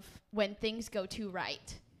of when things go too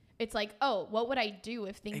right. It's like, oh, what would I do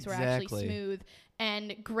if things were actually Exactly. smooth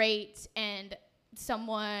and great and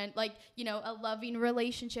someone like, you know, a loving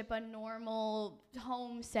relationship, a normal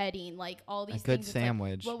home setting, like all these good things. It's like,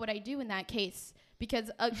 sandwich. what would I do in that case?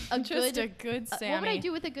 Because a Just good a good Sammy. what would I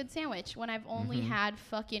do with a good sandwich when I've only Mhm. had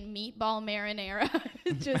fucking meatball marinara,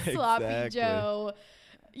 just sloppy Exactly. Joe,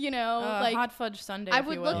 you know, like hot fudge sundae. I if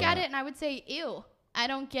would you look will. at it and I would say, ew, I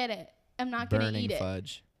don't get it. I'm not gonna Burning eat it.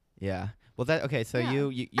 fudge. Yeah. Well, that okay. So Yeah.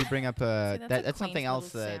 you bring up See, a that's quaint something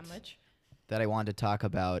else little that sandwich. I wanted to talk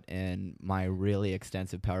about in my really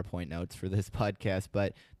extensive PowerPoint notes for this podcast.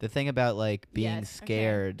 But the thing about like being Yes, okay.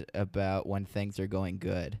 scared about when things are going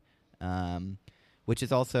good, which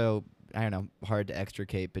is also, I don't know, hard to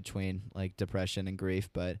extricate between like depression and grief.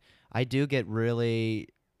 But I do get really,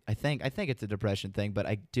 I think it's a depression thing, but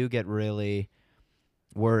I do get really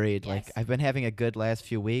worried. Like Yes. I've been having a good last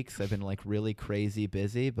few weeks. I've been like really crazy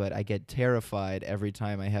busy, but I get terrified every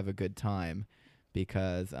time I have a good time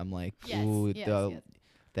because I'm like, Yes, ooh, yes, the-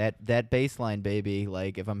 yes. that baseline, baby.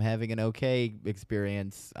 Like if I'm having an okay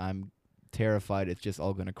experience, I'm terrified it's just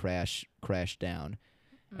all gonna crash down.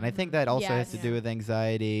 And I think that also has to Yes. do with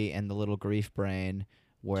anxiety and the little grief brain,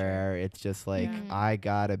 where it's just like Yeah. I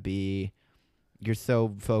gotta be. You're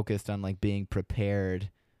so focused on like being prepared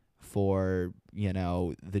for, you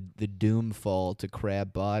know, the doomfall to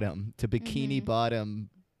crab bottom to bikini Mhm. bottom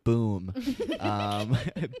boom,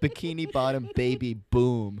 bikini bottom baby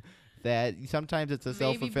boom. That sometimes it's a Baby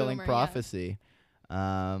self-fulfilling boomer, yeah. prophecy.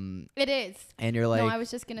 It is. And you're like, no, I was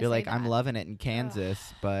just gonna you're say like, that. I'm loving it in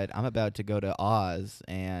Kansas, but I'm about to go to Oz,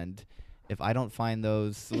 and if I don't find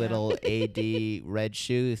those little AD red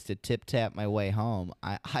shoes to tip tap my way home,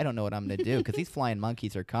 I don't know what I'm gonna do, because these flying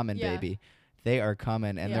monkeys are coming, Yeah. baby. They are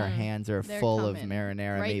coming, and their Yeah. hands are They're full coming. of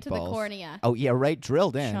marinara Right to the meatballs. cornea. Oh yeah, right,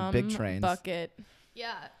 drilled in, Chum big trains. bucket.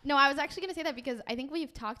 Yeah. No, I was actually going to say that because I think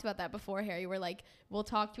we've talked about that before, Harry. We're like, we'll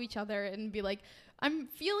talk to each other and be like, I'm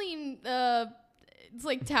feeling, it's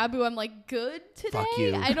like taboo. I'm like, good today? Fuck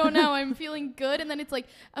you. I don't know. I'm feeling good. And then it's like,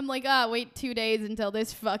 I'm like, wait 2 days until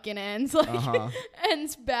this fucking ends. Like,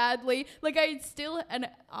 ends badly. Like, I still, and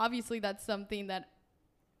obviously that's something that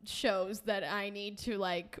shows that I need to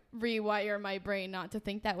like rewire my brain not to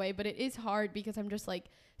think that way. But it is hard because I'm just like,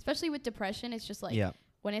 especially with depression, it's just like, Yeah.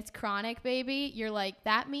 when it's chronic, baby, you're like,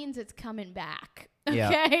 that means it's coming back. Yeah.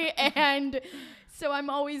 Okay. And so I'm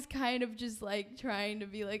always kind of just like trying to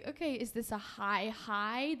be like, okay, is this a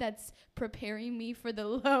high that's preparing me for the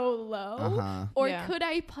low? Uh-huh. Or Yeah. could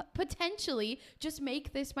I potentially just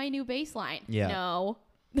make this my new baseline? Yeah. No,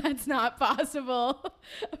 that's not possible.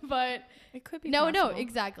 But It could be no, possible.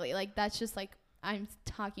 exactly. Like that's just like, I'm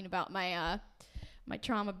talking about my, my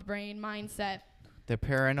trauma brain mindset. The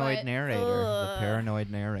paranoid But, narrator. The ugh.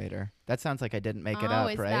 paranoid narrator. That sounds like I didn't make it Oh,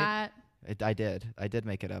 up, is right? that? I did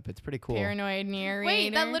make it up. It's pretty cool. Paranoid narrator.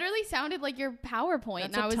 Wait, that literally sounded like your PowerPoint.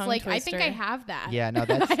 That's And a I was tongue like, I think I twister. have that. Yeah, no,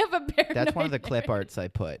 that's I have a paranoid that's one of the clip narrator. arts I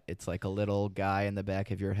put. It's like a little guy in the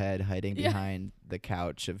back of your head hiding Yeah. behind the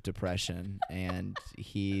couch of depression, and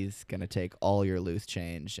he's gonna take all your loose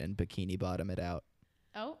change and bikini bottom it out.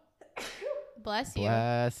 Oh, bless you.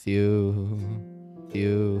 Bless you,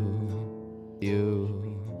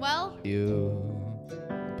 Well,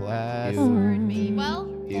 bless word baby. Well,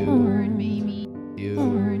 word baby.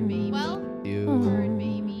 Word baby. Well, word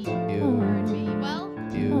baby. Word baby. Well,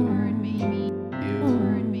 word baby.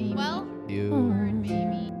 Word baby. Well, word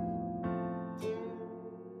baby.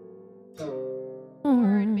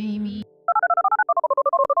 Word baby.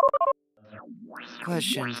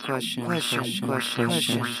 Questions, answers,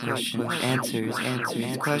 questions.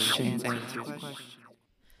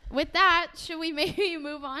 With that, should we maybe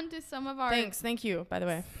move on to some of our Thank you, by the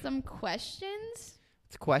way. some questions?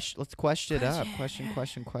 Let's question it up. Question.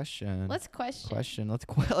 Let's question. Question.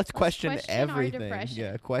 Let's question question our everything. depression.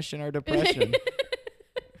 Yeah, question our depression.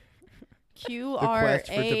 quest for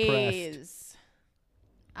QRAs.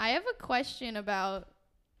 I have a question about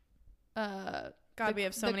God, we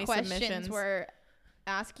have so the many questions submissions. we're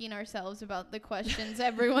asking ourselves about the questions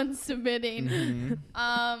everyone's submitting.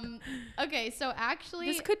 Mhm. Okay, so actually,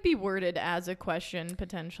 This could be worded as a question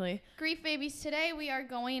potentially. Grief Babies, today we are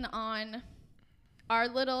going on our a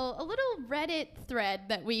little Reddit thread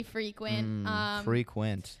that we frequent,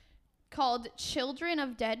 Frequent. called Children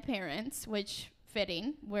of Dead Parents, which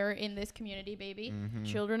fitting. We're in this community, baby. Mhm.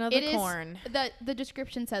 Children of It the is- corn. The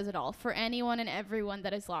description says it all for anyone and everyone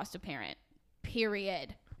that has lost a parent.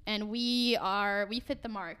 Period. And we fit the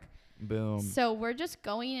mark. Boom. So we're just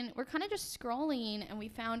going, we're kind of just scrolling, and we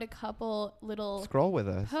found a couple little Scroll with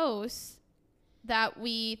us. posts that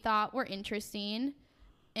we thought were interesting.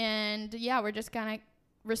 And yeah, we're just gonna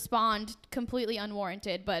respond completely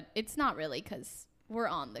unwarranted, but it's not really because we're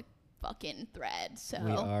on the fucking thread. So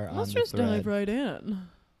We are on Let's the just dive thread. right in.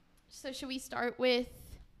 So should we start with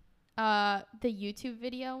the YouTube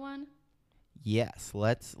video one? Yes.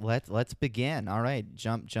 Let's begin. All right.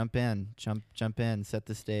 Jump in. Set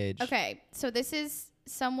the stage. Okay, so this is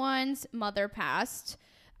someone's mother passed.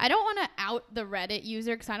 I don't want to out the Reddit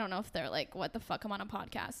user because I don't know if they're like, what the fuck, I'm on a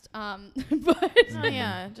podcast. But Oh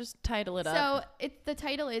yeah, just title it up. so the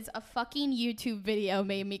title is "A Fucking YouTube Video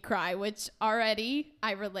Made Me Cry," which already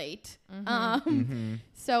I relate.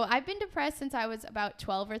 So I've been depressed since I was about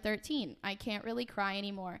 12 or 13. I can't really cry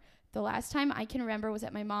anymore. The last time I can remember was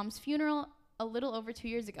at my mom's funeral a little over 2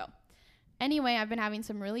 years ago. Anyway, I've been having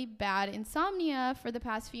some really bad insomnia for the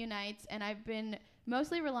past few nights, and I've been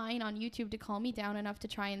mostly relying on YouTube to calm me down enough to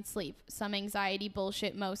try and sleep. Some anxiety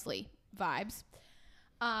bullshit mostly. Vibes.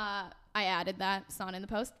 I added that. It's not in the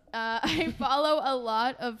post. I follow a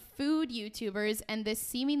lot of food YouTubers, and this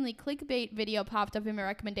seemingly clickbait video popped up in my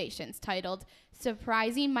recommendations titled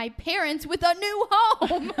 "Surprising My Parents with a New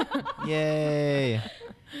Home." Yay.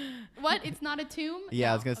 What? It's not a tomb? Yeah,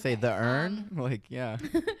 I No. was going to say Okay. the urn. Like, yeah.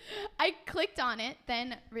 I clicked on it,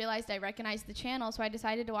 then realized I recognized the channel, so I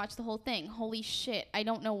decided to watch the whole thing. Holy shit. I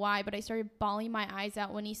don't know why, but I started bawling my eyes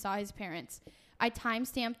out when he saw his parents. I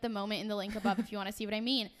timestamped the moment in the link above if you want to see what I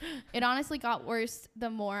mean. It honestly got worse the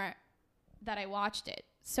more that I watched it.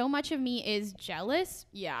 So much of me is jealous.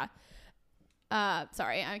 Yeah.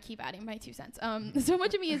 Sorry, I keep adding my 2 cents. So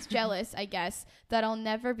much of me is jealous, I guess, that I'll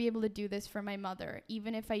never be able to do this for my mother,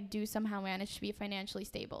 even if I do somehow manage to be financially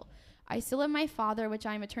stable. I still have my father, which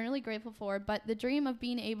I'm eternally grateful for, but the dream of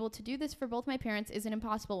being able to do this for both my parents is an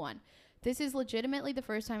impossible one. This is legitimately the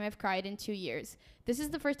first time I've cried in 2 years. This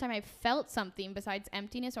is the first time I've felt something besides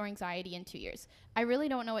emptiness or anxiety in 2 years. I really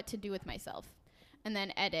don't know what to do with myself. And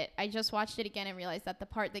then edit. I just watched it again and realized that the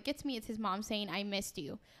part that gets me is his mom saying, "I missed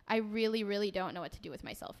you." I really, really don't know what to do with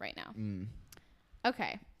myself right now.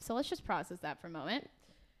 Okay, so let's just process that for a moment.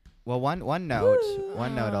 Well, one note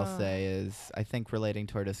I'll say is, I think relating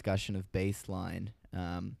to our discussion of baseline,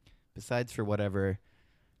 besides for whatever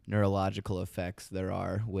neurological effects there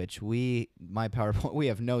are, which my PowerPoint, we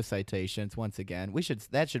have no citations. Once again,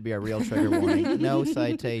 that should be our real trigger warning. No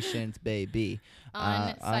citations, baby.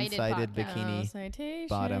 Uncited bikini Citations.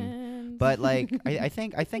 bottom. But like, I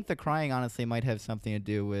think the crying honestly might have something to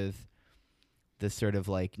do with this sort of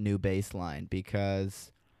like new baseline,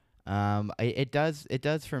 because it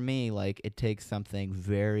does for me. Like, it takes something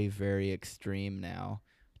very, very extreme now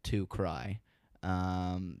to cry,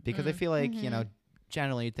 because I feel like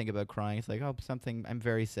generally you think about crying, it's like, oh, I'm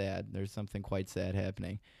very sad. There's something quite sad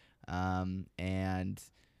happening. And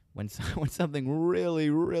when something really,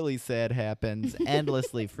 really sad happens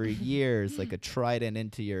endlessly for years, like a trident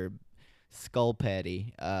into your skull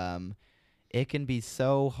patty, it can be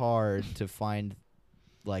so hard to find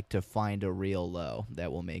a real low that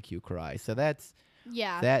will make you cry. So that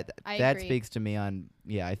agree. speaks to me on,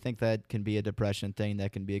 I think that can be a depression thing,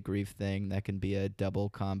 that can be a grief thing, that can be a double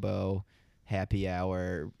combo happy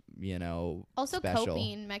hour, Also special.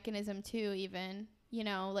 coping mechanism too, even,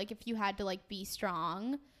 like if you had to like be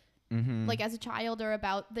strong, like as a child, or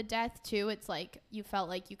about the death too, it's like you felt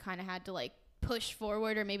like you kind of had to like push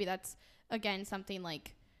forward, or maybe that's again something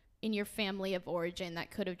like in your family of origin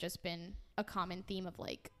that could have just been a common theme of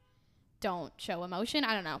like, don't show emotion.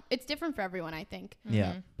 I don't know. It's different for everyone, I think.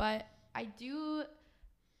 Yeah. But I do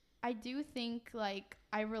think like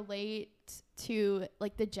I relate to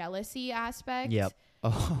like the jealousy aspect. Yep.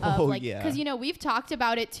 Of, like, yeah. Because, we've talked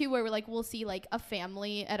about it too, where we're like, we'll see like a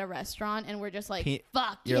family at a restaurant and we're just like,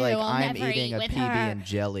 fuck You're you, like, I'll I'm never eating eat a with PB her. and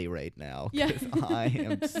jelly right now, Yeah. because I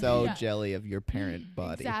am so Yeah. jelly of your parent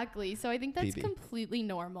body. Exactly. So I think that's PB. completely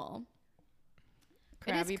normal. It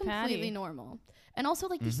Krabby is completely Patty. normal. And also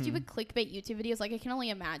like these stupid clickbait YouTube videos, like I can only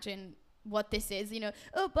imagine what this is,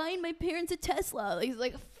 buying my parents a Tesla. Like, it's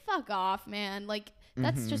like, fuck off, man. Like,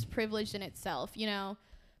 that's just privileged in itself,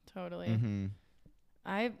 Totally. Mm-hmm.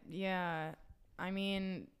 I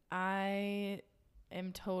mean, I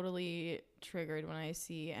am totally triggered when I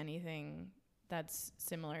see anything that's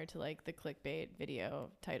similar to like the clickbait video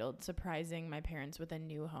titled "Surprising My Parents with a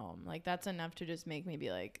New Home." Like, that's enough to just make me be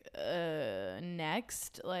like,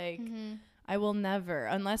 next. Like, I will never,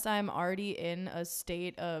 unless I'm already in a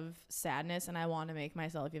state of sadness and I want to make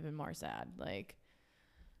myself even more sad. Like,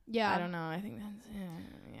 Yeah. I don't know. I think that's,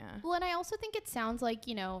 yeah. Well, and I also think it sounds like,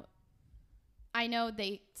 I know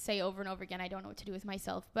they say over and over again, I don't know what to do with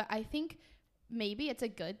myself, but I think maybe it's a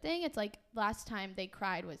good thing. It's like last time they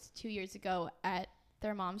cried was 2 years ago at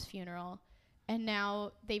their mom's funeral, and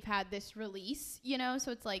now they've had this release,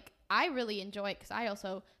 so it's like, I really enjoy it because I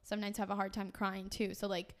also sometimes have a hard time crying too. So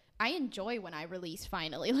like, I enjoy when I release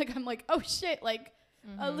finally. Like, I'm like, oh shit, like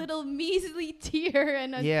a little measly tear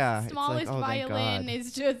and a it's like, smallest oh, thank violin God.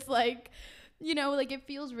 is just like, like it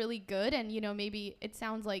feels really good. And, maybe it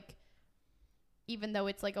sounds like, even though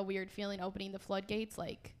it's like a weird feeling opening the floodgates,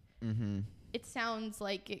 like Mm-hmm. it sounds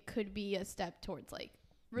like it could be a step towards like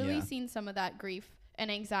releasing some of that grief and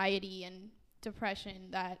anxiety and depression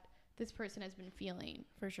that this person has been feeling.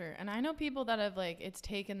 For sure. And I know people that have like, it's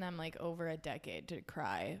taken them like over a decade to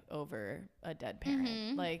cry over a dead parent.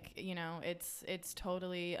 Mhm. Like, you know, it's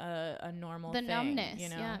totally a normal The thing. numbness, you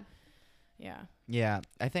know? yeah. Yeah. Yeah,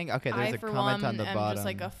 I think, okay, there's I, a for comment one, on the am bottom. just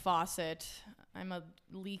like a faucet. I'm a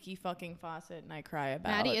leaky fucking faucet, and I cry about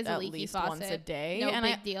Maddie is a at leaky least faucet. once a day. No and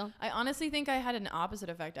big deal. I honestly think I had an opposite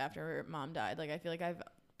effect after Mom died. Like, I feel like I've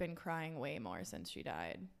been crying way more since she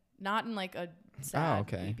died. Not in like a sad,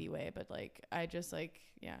 okay. weepy way, but like I just like,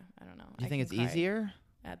 yeah, I don't know. Do you I think can it's cry easier,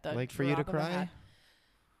 at the like, for you to drop of a cry? hat.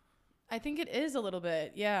 I think it is a little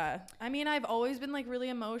bit, yeah. I mean, I've always been like really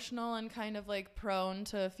emotional and kind of like prone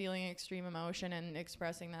to feeling extreme emotion and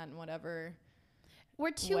expressing that in whatever.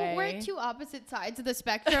 We're way. two opposite sides of the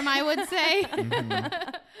spectrum, I would say.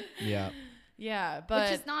 Mhm. Yeah. Yeah, but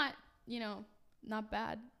Which is not, not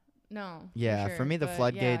bad. no. Yeah, sure. for me, the But,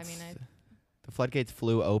 floodgates, Yeah, I mean, the floodgates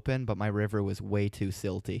flew open, but my river was way too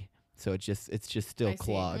silty. So it's just still I see.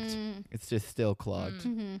 clogged. Mm. It's just still clogged.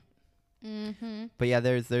 Mm-hmm. Mm-hmm. But yeah,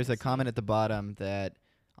 there's I a see. comment at the bottom that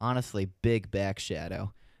honestly, big back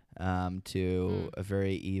shadow to a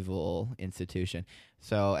very evil institution.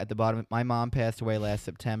 So at the bottom, my mom passed away last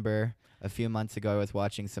September. A few months ago, I was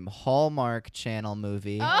watching some Hallmark Channel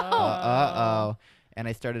movie. Oh. And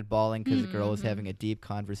I started bawling because the girl was Mhm. having a deep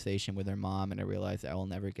conversation with her mom, and I realized I will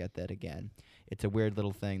never get that again. It's a weird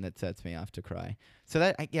little thing that sets me off to cry. So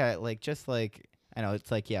that, I know,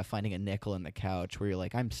 it's like, yeah, finding a nickel in the couch where you're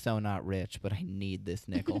like, I'm so not rich, but I need this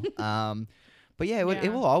nickel. But yeah, it Yeah.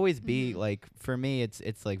 will always be Mhm. like, for me,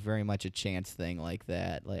 it's like very much a chance thing like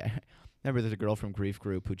that. Like, I remember there's a girl from Grief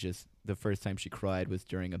Group who just, the first time she cried was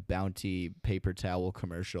during a Bounty paper towel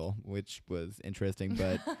commercial, which was interesting,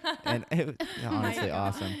 but, and it was honestly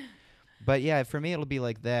God. awesome. But yeah, for me, it'll be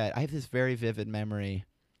like that. I have this very vivid memory.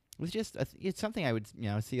 It was just, it's something I would,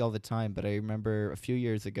 see all the time, but I remember a few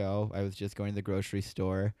years ago, I was just going to the grocery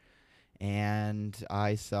store, and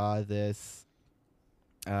I saw this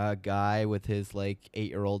guy with his, like,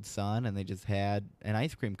 8-year-old son, and they just had an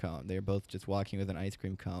ice cream cone. They were both just walking with an ice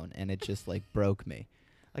cream cone, and it just, like, broke me.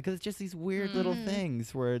 Like, it's just these weird little Mhm.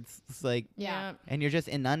 things where it's like, Yeah. and you're just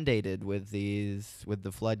inundated with the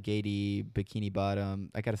floodgatey bikini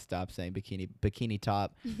bottom. I gotta stop saying bikini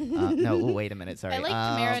top. No, wait a minute, sorry. I like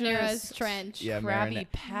Marinara's Just trench. Yeah, Krabby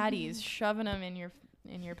Patties, shoving them in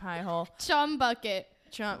your pie hole. Chum bucket.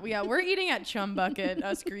 Yeah, we're eating at Chum Bucket,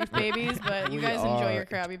 us grief babies, but you We guys enjoy are. your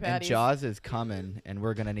Krabby And Patties. Jaws is coming, and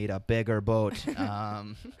we're gonna need a bigger boat.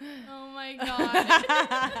 Oh my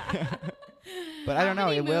god. But I don't know. How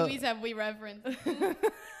many It will. movies have we referenced?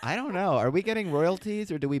 I don't know. Are we getting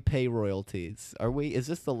royalties or do we pay royalties? Is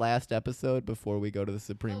this the last episode before we go to the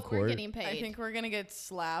Supreme We're Court? getting paid. I think we're gonna get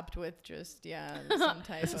slapped with just some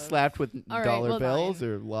type Is it of slapped with All right, dollar well, bills fine.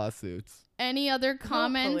 or lawsuits? Any other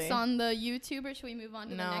comments Hopefully. on the YouTube, or should we move on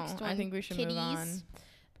to No, the next one? I think we should move on. Kitties?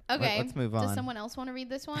 Okay. Let's move Does on. someone else want to read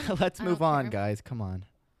this one? Let's I move don't on, care. guys. Come on.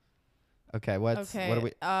 Okay, what are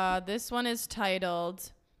we? This one is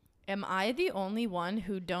titled, "Am I the only one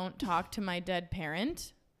who don't talk to my dead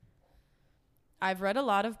parent?" I've read a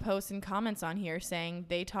lot of posts and comments on here saying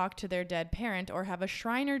they talk to their dead parent or have a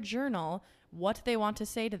shrine or journal what they want to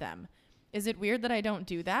say to them. Is it weird that I don't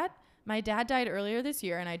do that? My dad died earlier this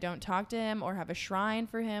year and I don't talk to him or have a shrine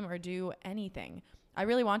for him or do anything. I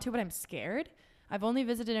really want to, but I'm scared. I've only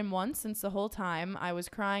visited him once since the whole time I was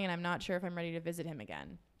crying, and I'm not sure if I'm ready to visit him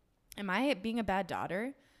again. Am I being a bad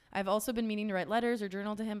daughter? I've also been meaning to write letters or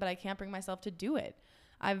journal to him, but I can't bring myself to do it.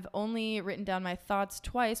 I've only written down my thoughts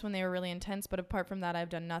twice when they were really intense, but apart from that, I've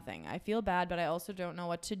done nothing. I feel bad, but I also don't know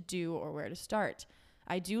what to do or where to start.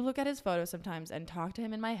 I do look at his photos sometimes and talk to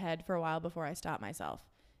him in my head for a while before I stop myself.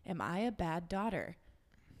 Am I a bad daughter?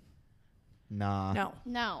 Nah. No.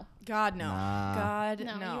 No. God, no. Nah. God,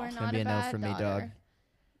 No, no. you are It's not gonna be a a no bad for me, daughter. dog.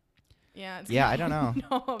 Yeah, it's Yeah, I don't know.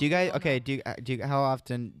 No, Do you guys? no, Okay. no. How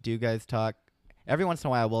often do you guys talk? Every once in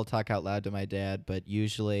a while, we'll talk out loud to my dad, but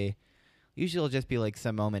usually it'll just be like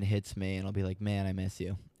some moment hits me, and I'll be like, "Man, I miss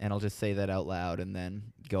you," and I'll just say that out loud, and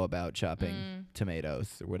then go about chopping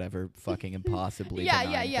tomatoes or whatever fucking impossibly Yeah,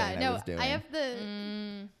 benign thing I No, was doing. I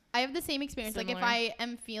have the same experience. Like if Similar. I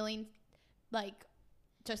am feeling like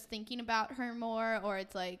just thinking about her more, or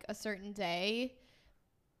it's like a certain day,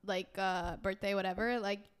 like birthday, whatever,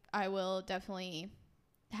 like I will definitely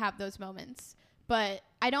have those moments. But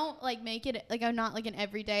I don't like make it like I'm not like an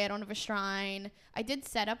everyday. I don't have a shrine. I did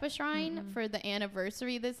set up a shrine for the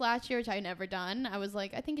anniversary this last year, which I never done. I was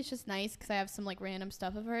like, I think it's just nice because I have some like random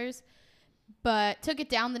stuff of hers. but took it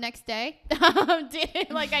down the next day.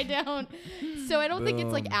 Like I don't. So I don't think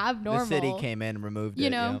it's like Boom. abnormal. The city came in and removed You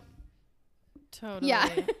it. know? Yep. Totally. Yeah.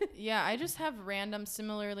 Yeah, I just have random,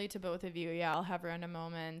 similarly to both of you. Yeah, I'll have random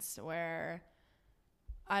moments where,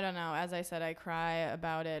 I don't know, as I said, I cry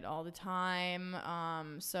about it all the time.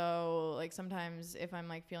 So like sometimes if I'm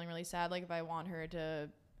like feeling really sad, like if I want her to,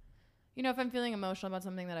 you know, if I'm feeling emotional about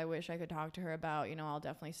something that I wish I could talk to her about, you know, I'll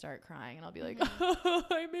definitely start crying and I'll be like, oh,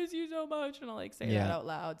 I miss you so much. And I'll like say that out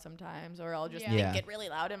loud sometimes, or I'll just Yeah. think it really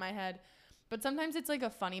loud in my head. But sometimes it's like a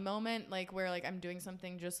funny moment, like where like I'm doing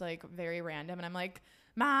something just like very random and I'm like,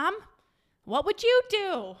 Mom, what would you do?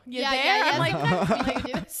 You Yeah, there? yeah, yeah. I'm like, Sometimes we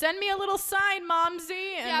like do. send me a little sign,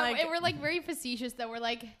 Momsy. And Yeah, like, and we're like very facetious though. We're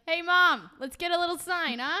like, hey mom, let's get a little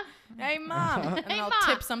sign, huh? hey, Mom. And Hey, I'll Mom.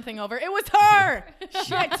 tip something over. It was her.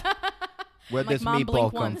 Shit. Where'd Like, this Mom,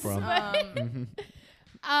 meatball blink come once. from?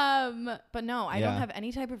 But no, I Yeah. don't have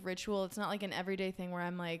any type of ritual. It's not like an everyday thing where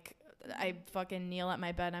I'm like, I fucking kneel at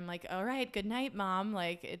my bed. I'm like, all right, good night, Mom.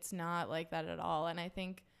 Like, it's not like that at all. And I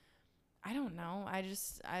think, I don't know. I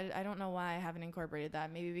don't know why I haven't incorporated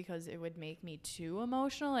that. Maybe because it would make me too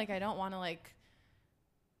emotional. Like, I don't want to like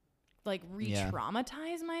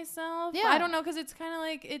re-traumatize myself. Yeah. I don't know, because it's kind of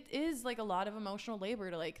like, it is like a lot of emotional labor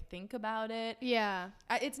to like think about it. Yeah.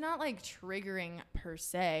 It's not like triggering per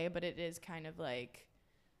se, but it is kind of like,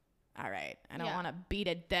 all right, I don't Yeah. want to beat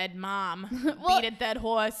a dead mom, Well, beat a dead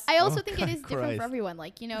horse. I also Oh, think it is different Christ. for everyone.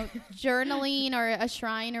 Like, you know, journaling or a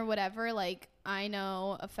shrine or whatever. Like, I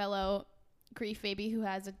know a fellow grief baby who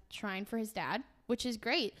has a shrine for his dad, which is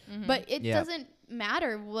great. But it Yeah. doesn't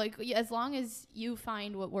matter. Like, as long as you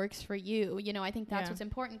find what works for you. You know, I think that's Yeah. what's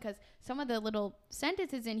important, because some of the little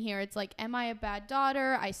sentences in here, it's like, am I a bad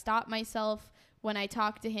daughter? I stop myself when I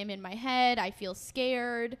talk to him in my head. I feel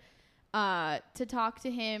scared to talk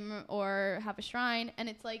to him or have a shrine. And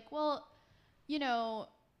it's like, well, you know,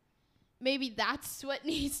 maybe that's what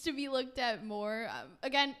needs to be looked at more.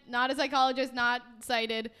 Again, not a psychologist, not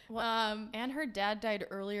cited. And her dad died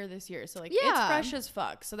earlier this year, so like Yeah. it's fresh as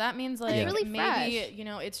fuck. So that means like really maybe fresh. you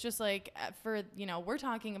know, it's just like for, you know, we're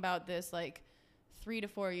talking about this like 3 to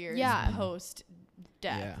 4 years Yeah. post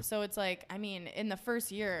death. Yeah. So it's like, I mean, in the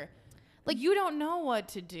first year, like you don't know what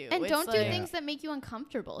to do. And It's don't do like- things that make you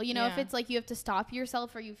uncomfortable. You know, if Yeah. it's like you have to stop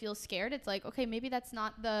yourself or you feel scared, it's like, okay, maybe that's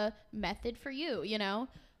not the method for you, you know?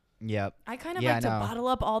 Yep. I kind of Yeah, like to I know. bottle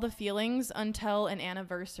up all the feelings until an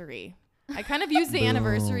anniversary. I kind of use the Boom.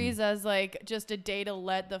 anniversaries as like just a day to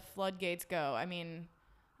let the floodgates go. I mean,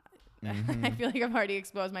 I feel like I've already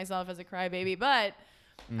exposed myself as a crybaby, but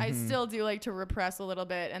I still do like to repress a little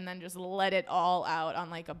bit and then just let it all out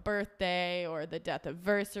on like a birthday or the death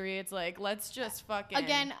anniversary. It's like, let's just fucking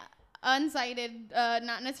Again, uncited,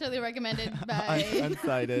 not necessarily recommended by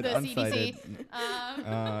Unsighted. the Unsighted.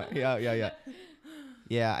 CDC. Yeah.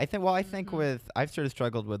 Yeah, I think I've sort of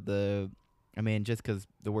struggled with just because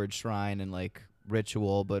the word shrine and like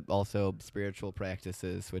ritual, but also spiritual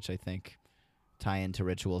practices, which I think tie into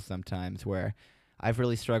rituals sometimes, where I've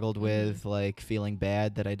really struggled with like feeling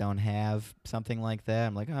bad that I don't have something like that.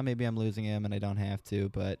 I'm like, oh, maybe I'm losing him and I don't have to.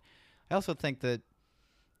 But I also think that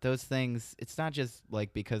those things, it's not just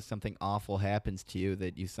like because something awful happens to you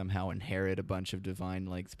that you somehow inherit a bunch of divine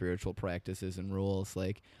like spiritual practices and rules.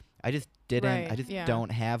 Like I just didn't. Right, I just yeah.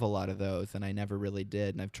 don't have a lot of those, and I never really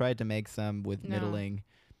did. And I've tried to make some with No.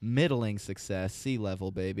 middling success,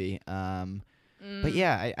 C-level, baby. But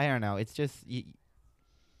yeah, I don't know. It's just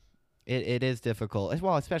it is difficult.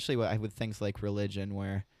 Well, especially with things like religion,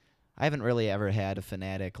 where I haven't really ever had a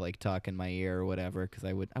fanatic like talk in my ear or whatever, because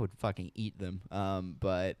I would fucking eat them.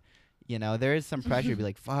 But you know, there is some pressure to be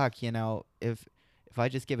like, fuck, you know, if I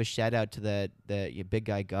just give a shout out to that big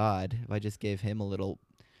guy God, if I just gave him a little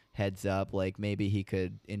heads up, like maybe he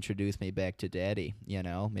could introduce me back to daddy, you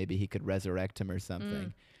know, maybe he could resurrect him or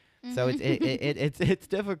something. So it's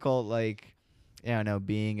difficult, like, I don't know,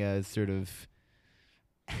 being a sort of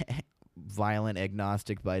violent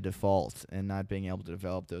agnostic by default and not being able to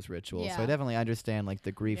develop those rituals. So I Yeah. definitely understand like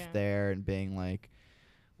the grief Yeah. there and being like,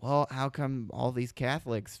 well, how come all these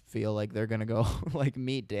Catholics feel like they're gonna go like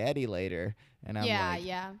meet daddy later? And I'm like,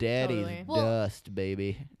 yeah. daddy's Totally. Well- dust,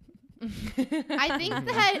 baby. I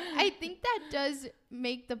think that does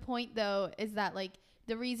make the point, though, is that like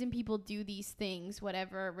the reason people do these things,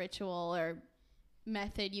 whatever ritual or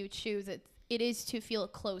method you choose, it is to feel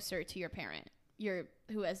closer to your parent,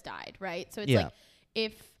 who has died, right? So it's Yeah.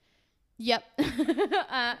 like yep.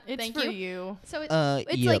 It's thank for you. you. So it's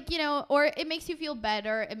Yep. like, you know, or it makes you feel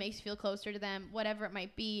better, it makes you feel closer to them, whatever it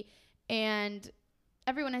might be. And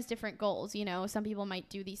everyone has different goals, you know. Some people might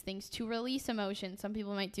do these things to release emotion. Some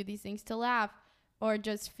people might do these things to laugh. or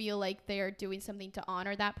just feel like they're doing something to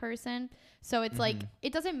honor that person. So it's like,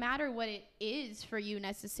 it doesn't matter what it is for you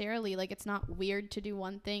necessarily. Like, it's not weird to do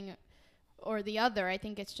one thing or the other. I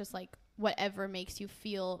think it's just like whatever makes you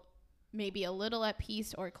feel maybe a little at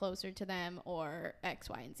peace or closer to them or X,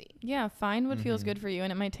 Y, and Z. Yeah, find what feels good for you,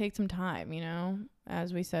 and it might take some time, you know?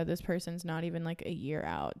 As we said, this person's not even like a year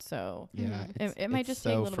out, so Yeah, it might just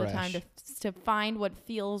take a little bit of time to find what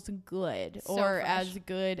feels good, So or fresh. as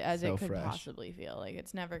good as So it could fresh. possibly feel. Like,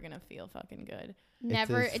 it's never gonna feel fucking good.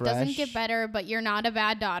 Never, as it doesn't get fresh- better, but you're not a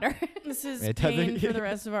bad daughter. This is It pain doesn't- for the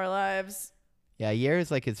rest of our lives. Yeah, a year is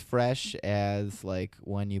like as fresh as like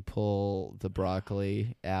when you pull the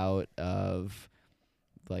broccoli out of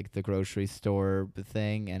like the grocery store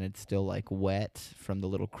thing and it's still like wet from the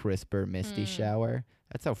little crisper misty shower.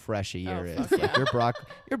 That's how fresh a year is. fuck Like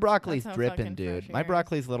your broccoli's That's how dripping, fucking dude. fresh My a year is.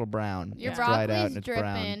 broccoli's a little brown. Your It's dried out broccoli's and it's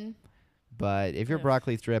brown. dripping. But if your Ugh.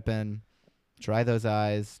 broccoli's dripping, dry those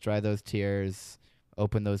eyes, dry those tears,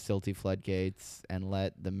 open those silty floodgates, and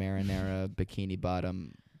let the marinara bikini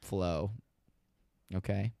bottom flow.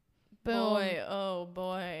 Okay? Boom. Boy, oh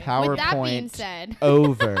boy. With that being PowerPoint said,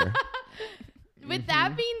 over. with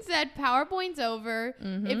that being said, PowerPoint's over.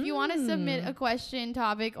 If you want to submit Mhm. a question,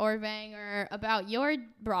 topic, or banger about your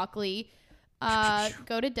broccoli,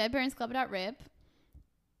 go to deadparentsclub.rip.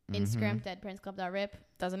 Instagram, deadparentsclub.rip.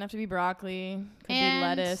 Doesn't have to be broccoli. Could be And-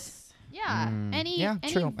 lettuce. Yeah, any Yeah,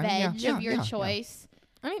 true. veg Yeah, of your yeah. choice.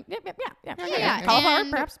 I mean, yeah. Yeah, Cauliflower,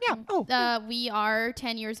 and, perhaps. Yeah. Oh. we are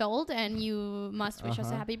 10 years old, and you must wish us a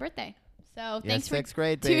Uh-huh. happy birthday. So Yeah, thanks for 6th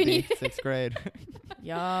grade, tuning baby. in. 6th grade.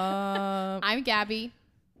 Yup. I'm Gabby.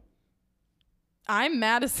 I'm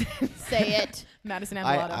Madison. Say it. Madison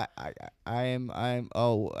Avalado. I'm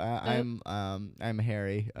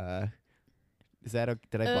Harry. Is that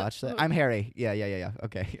did I botch that? oh. I'm Harry. Yeah.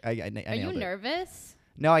 Okay. I Are nailed you it. nervous?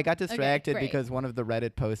 No, I got distracted great. because one of the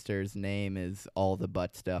Reddit posters' name is All the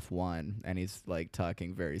Butt Stuff One, and he's like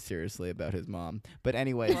talking very seriously about his mom. But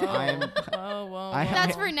anyways, Whoa, I'm whoa. I'm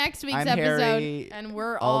That's Ha- for next week's I'm episode. Harry. And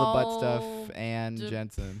we're all the butt all stuff and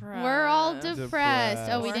Jensen. We're all depressed.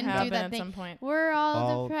 depressed. Oh, we Or didn't do have been that at thing. some point. We're all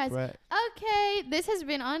All depressed. Okay, this has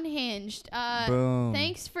been Unhinged. Boom.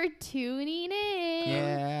 Thanks for tuning in.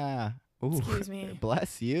 Yeah. Ooh, Excuse me.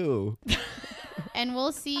 Bless you. And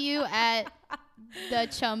we'll see you at the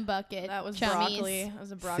Chum Bucket. That was chummies. broccoli. That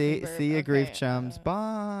was a broccoli burp. See you, grief Okay, chums.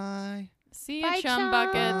 Bye. See you, Bye, chum chums.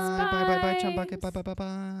 buckets. Bye, chum bucket.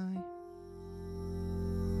 Bye.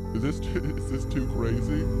 Is this too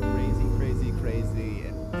crazy? Crazy,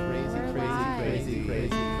 and crazy.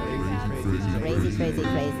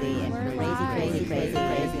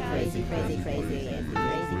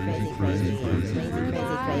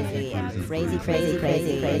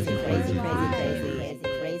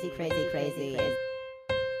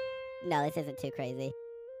 No, this isn't too crazy.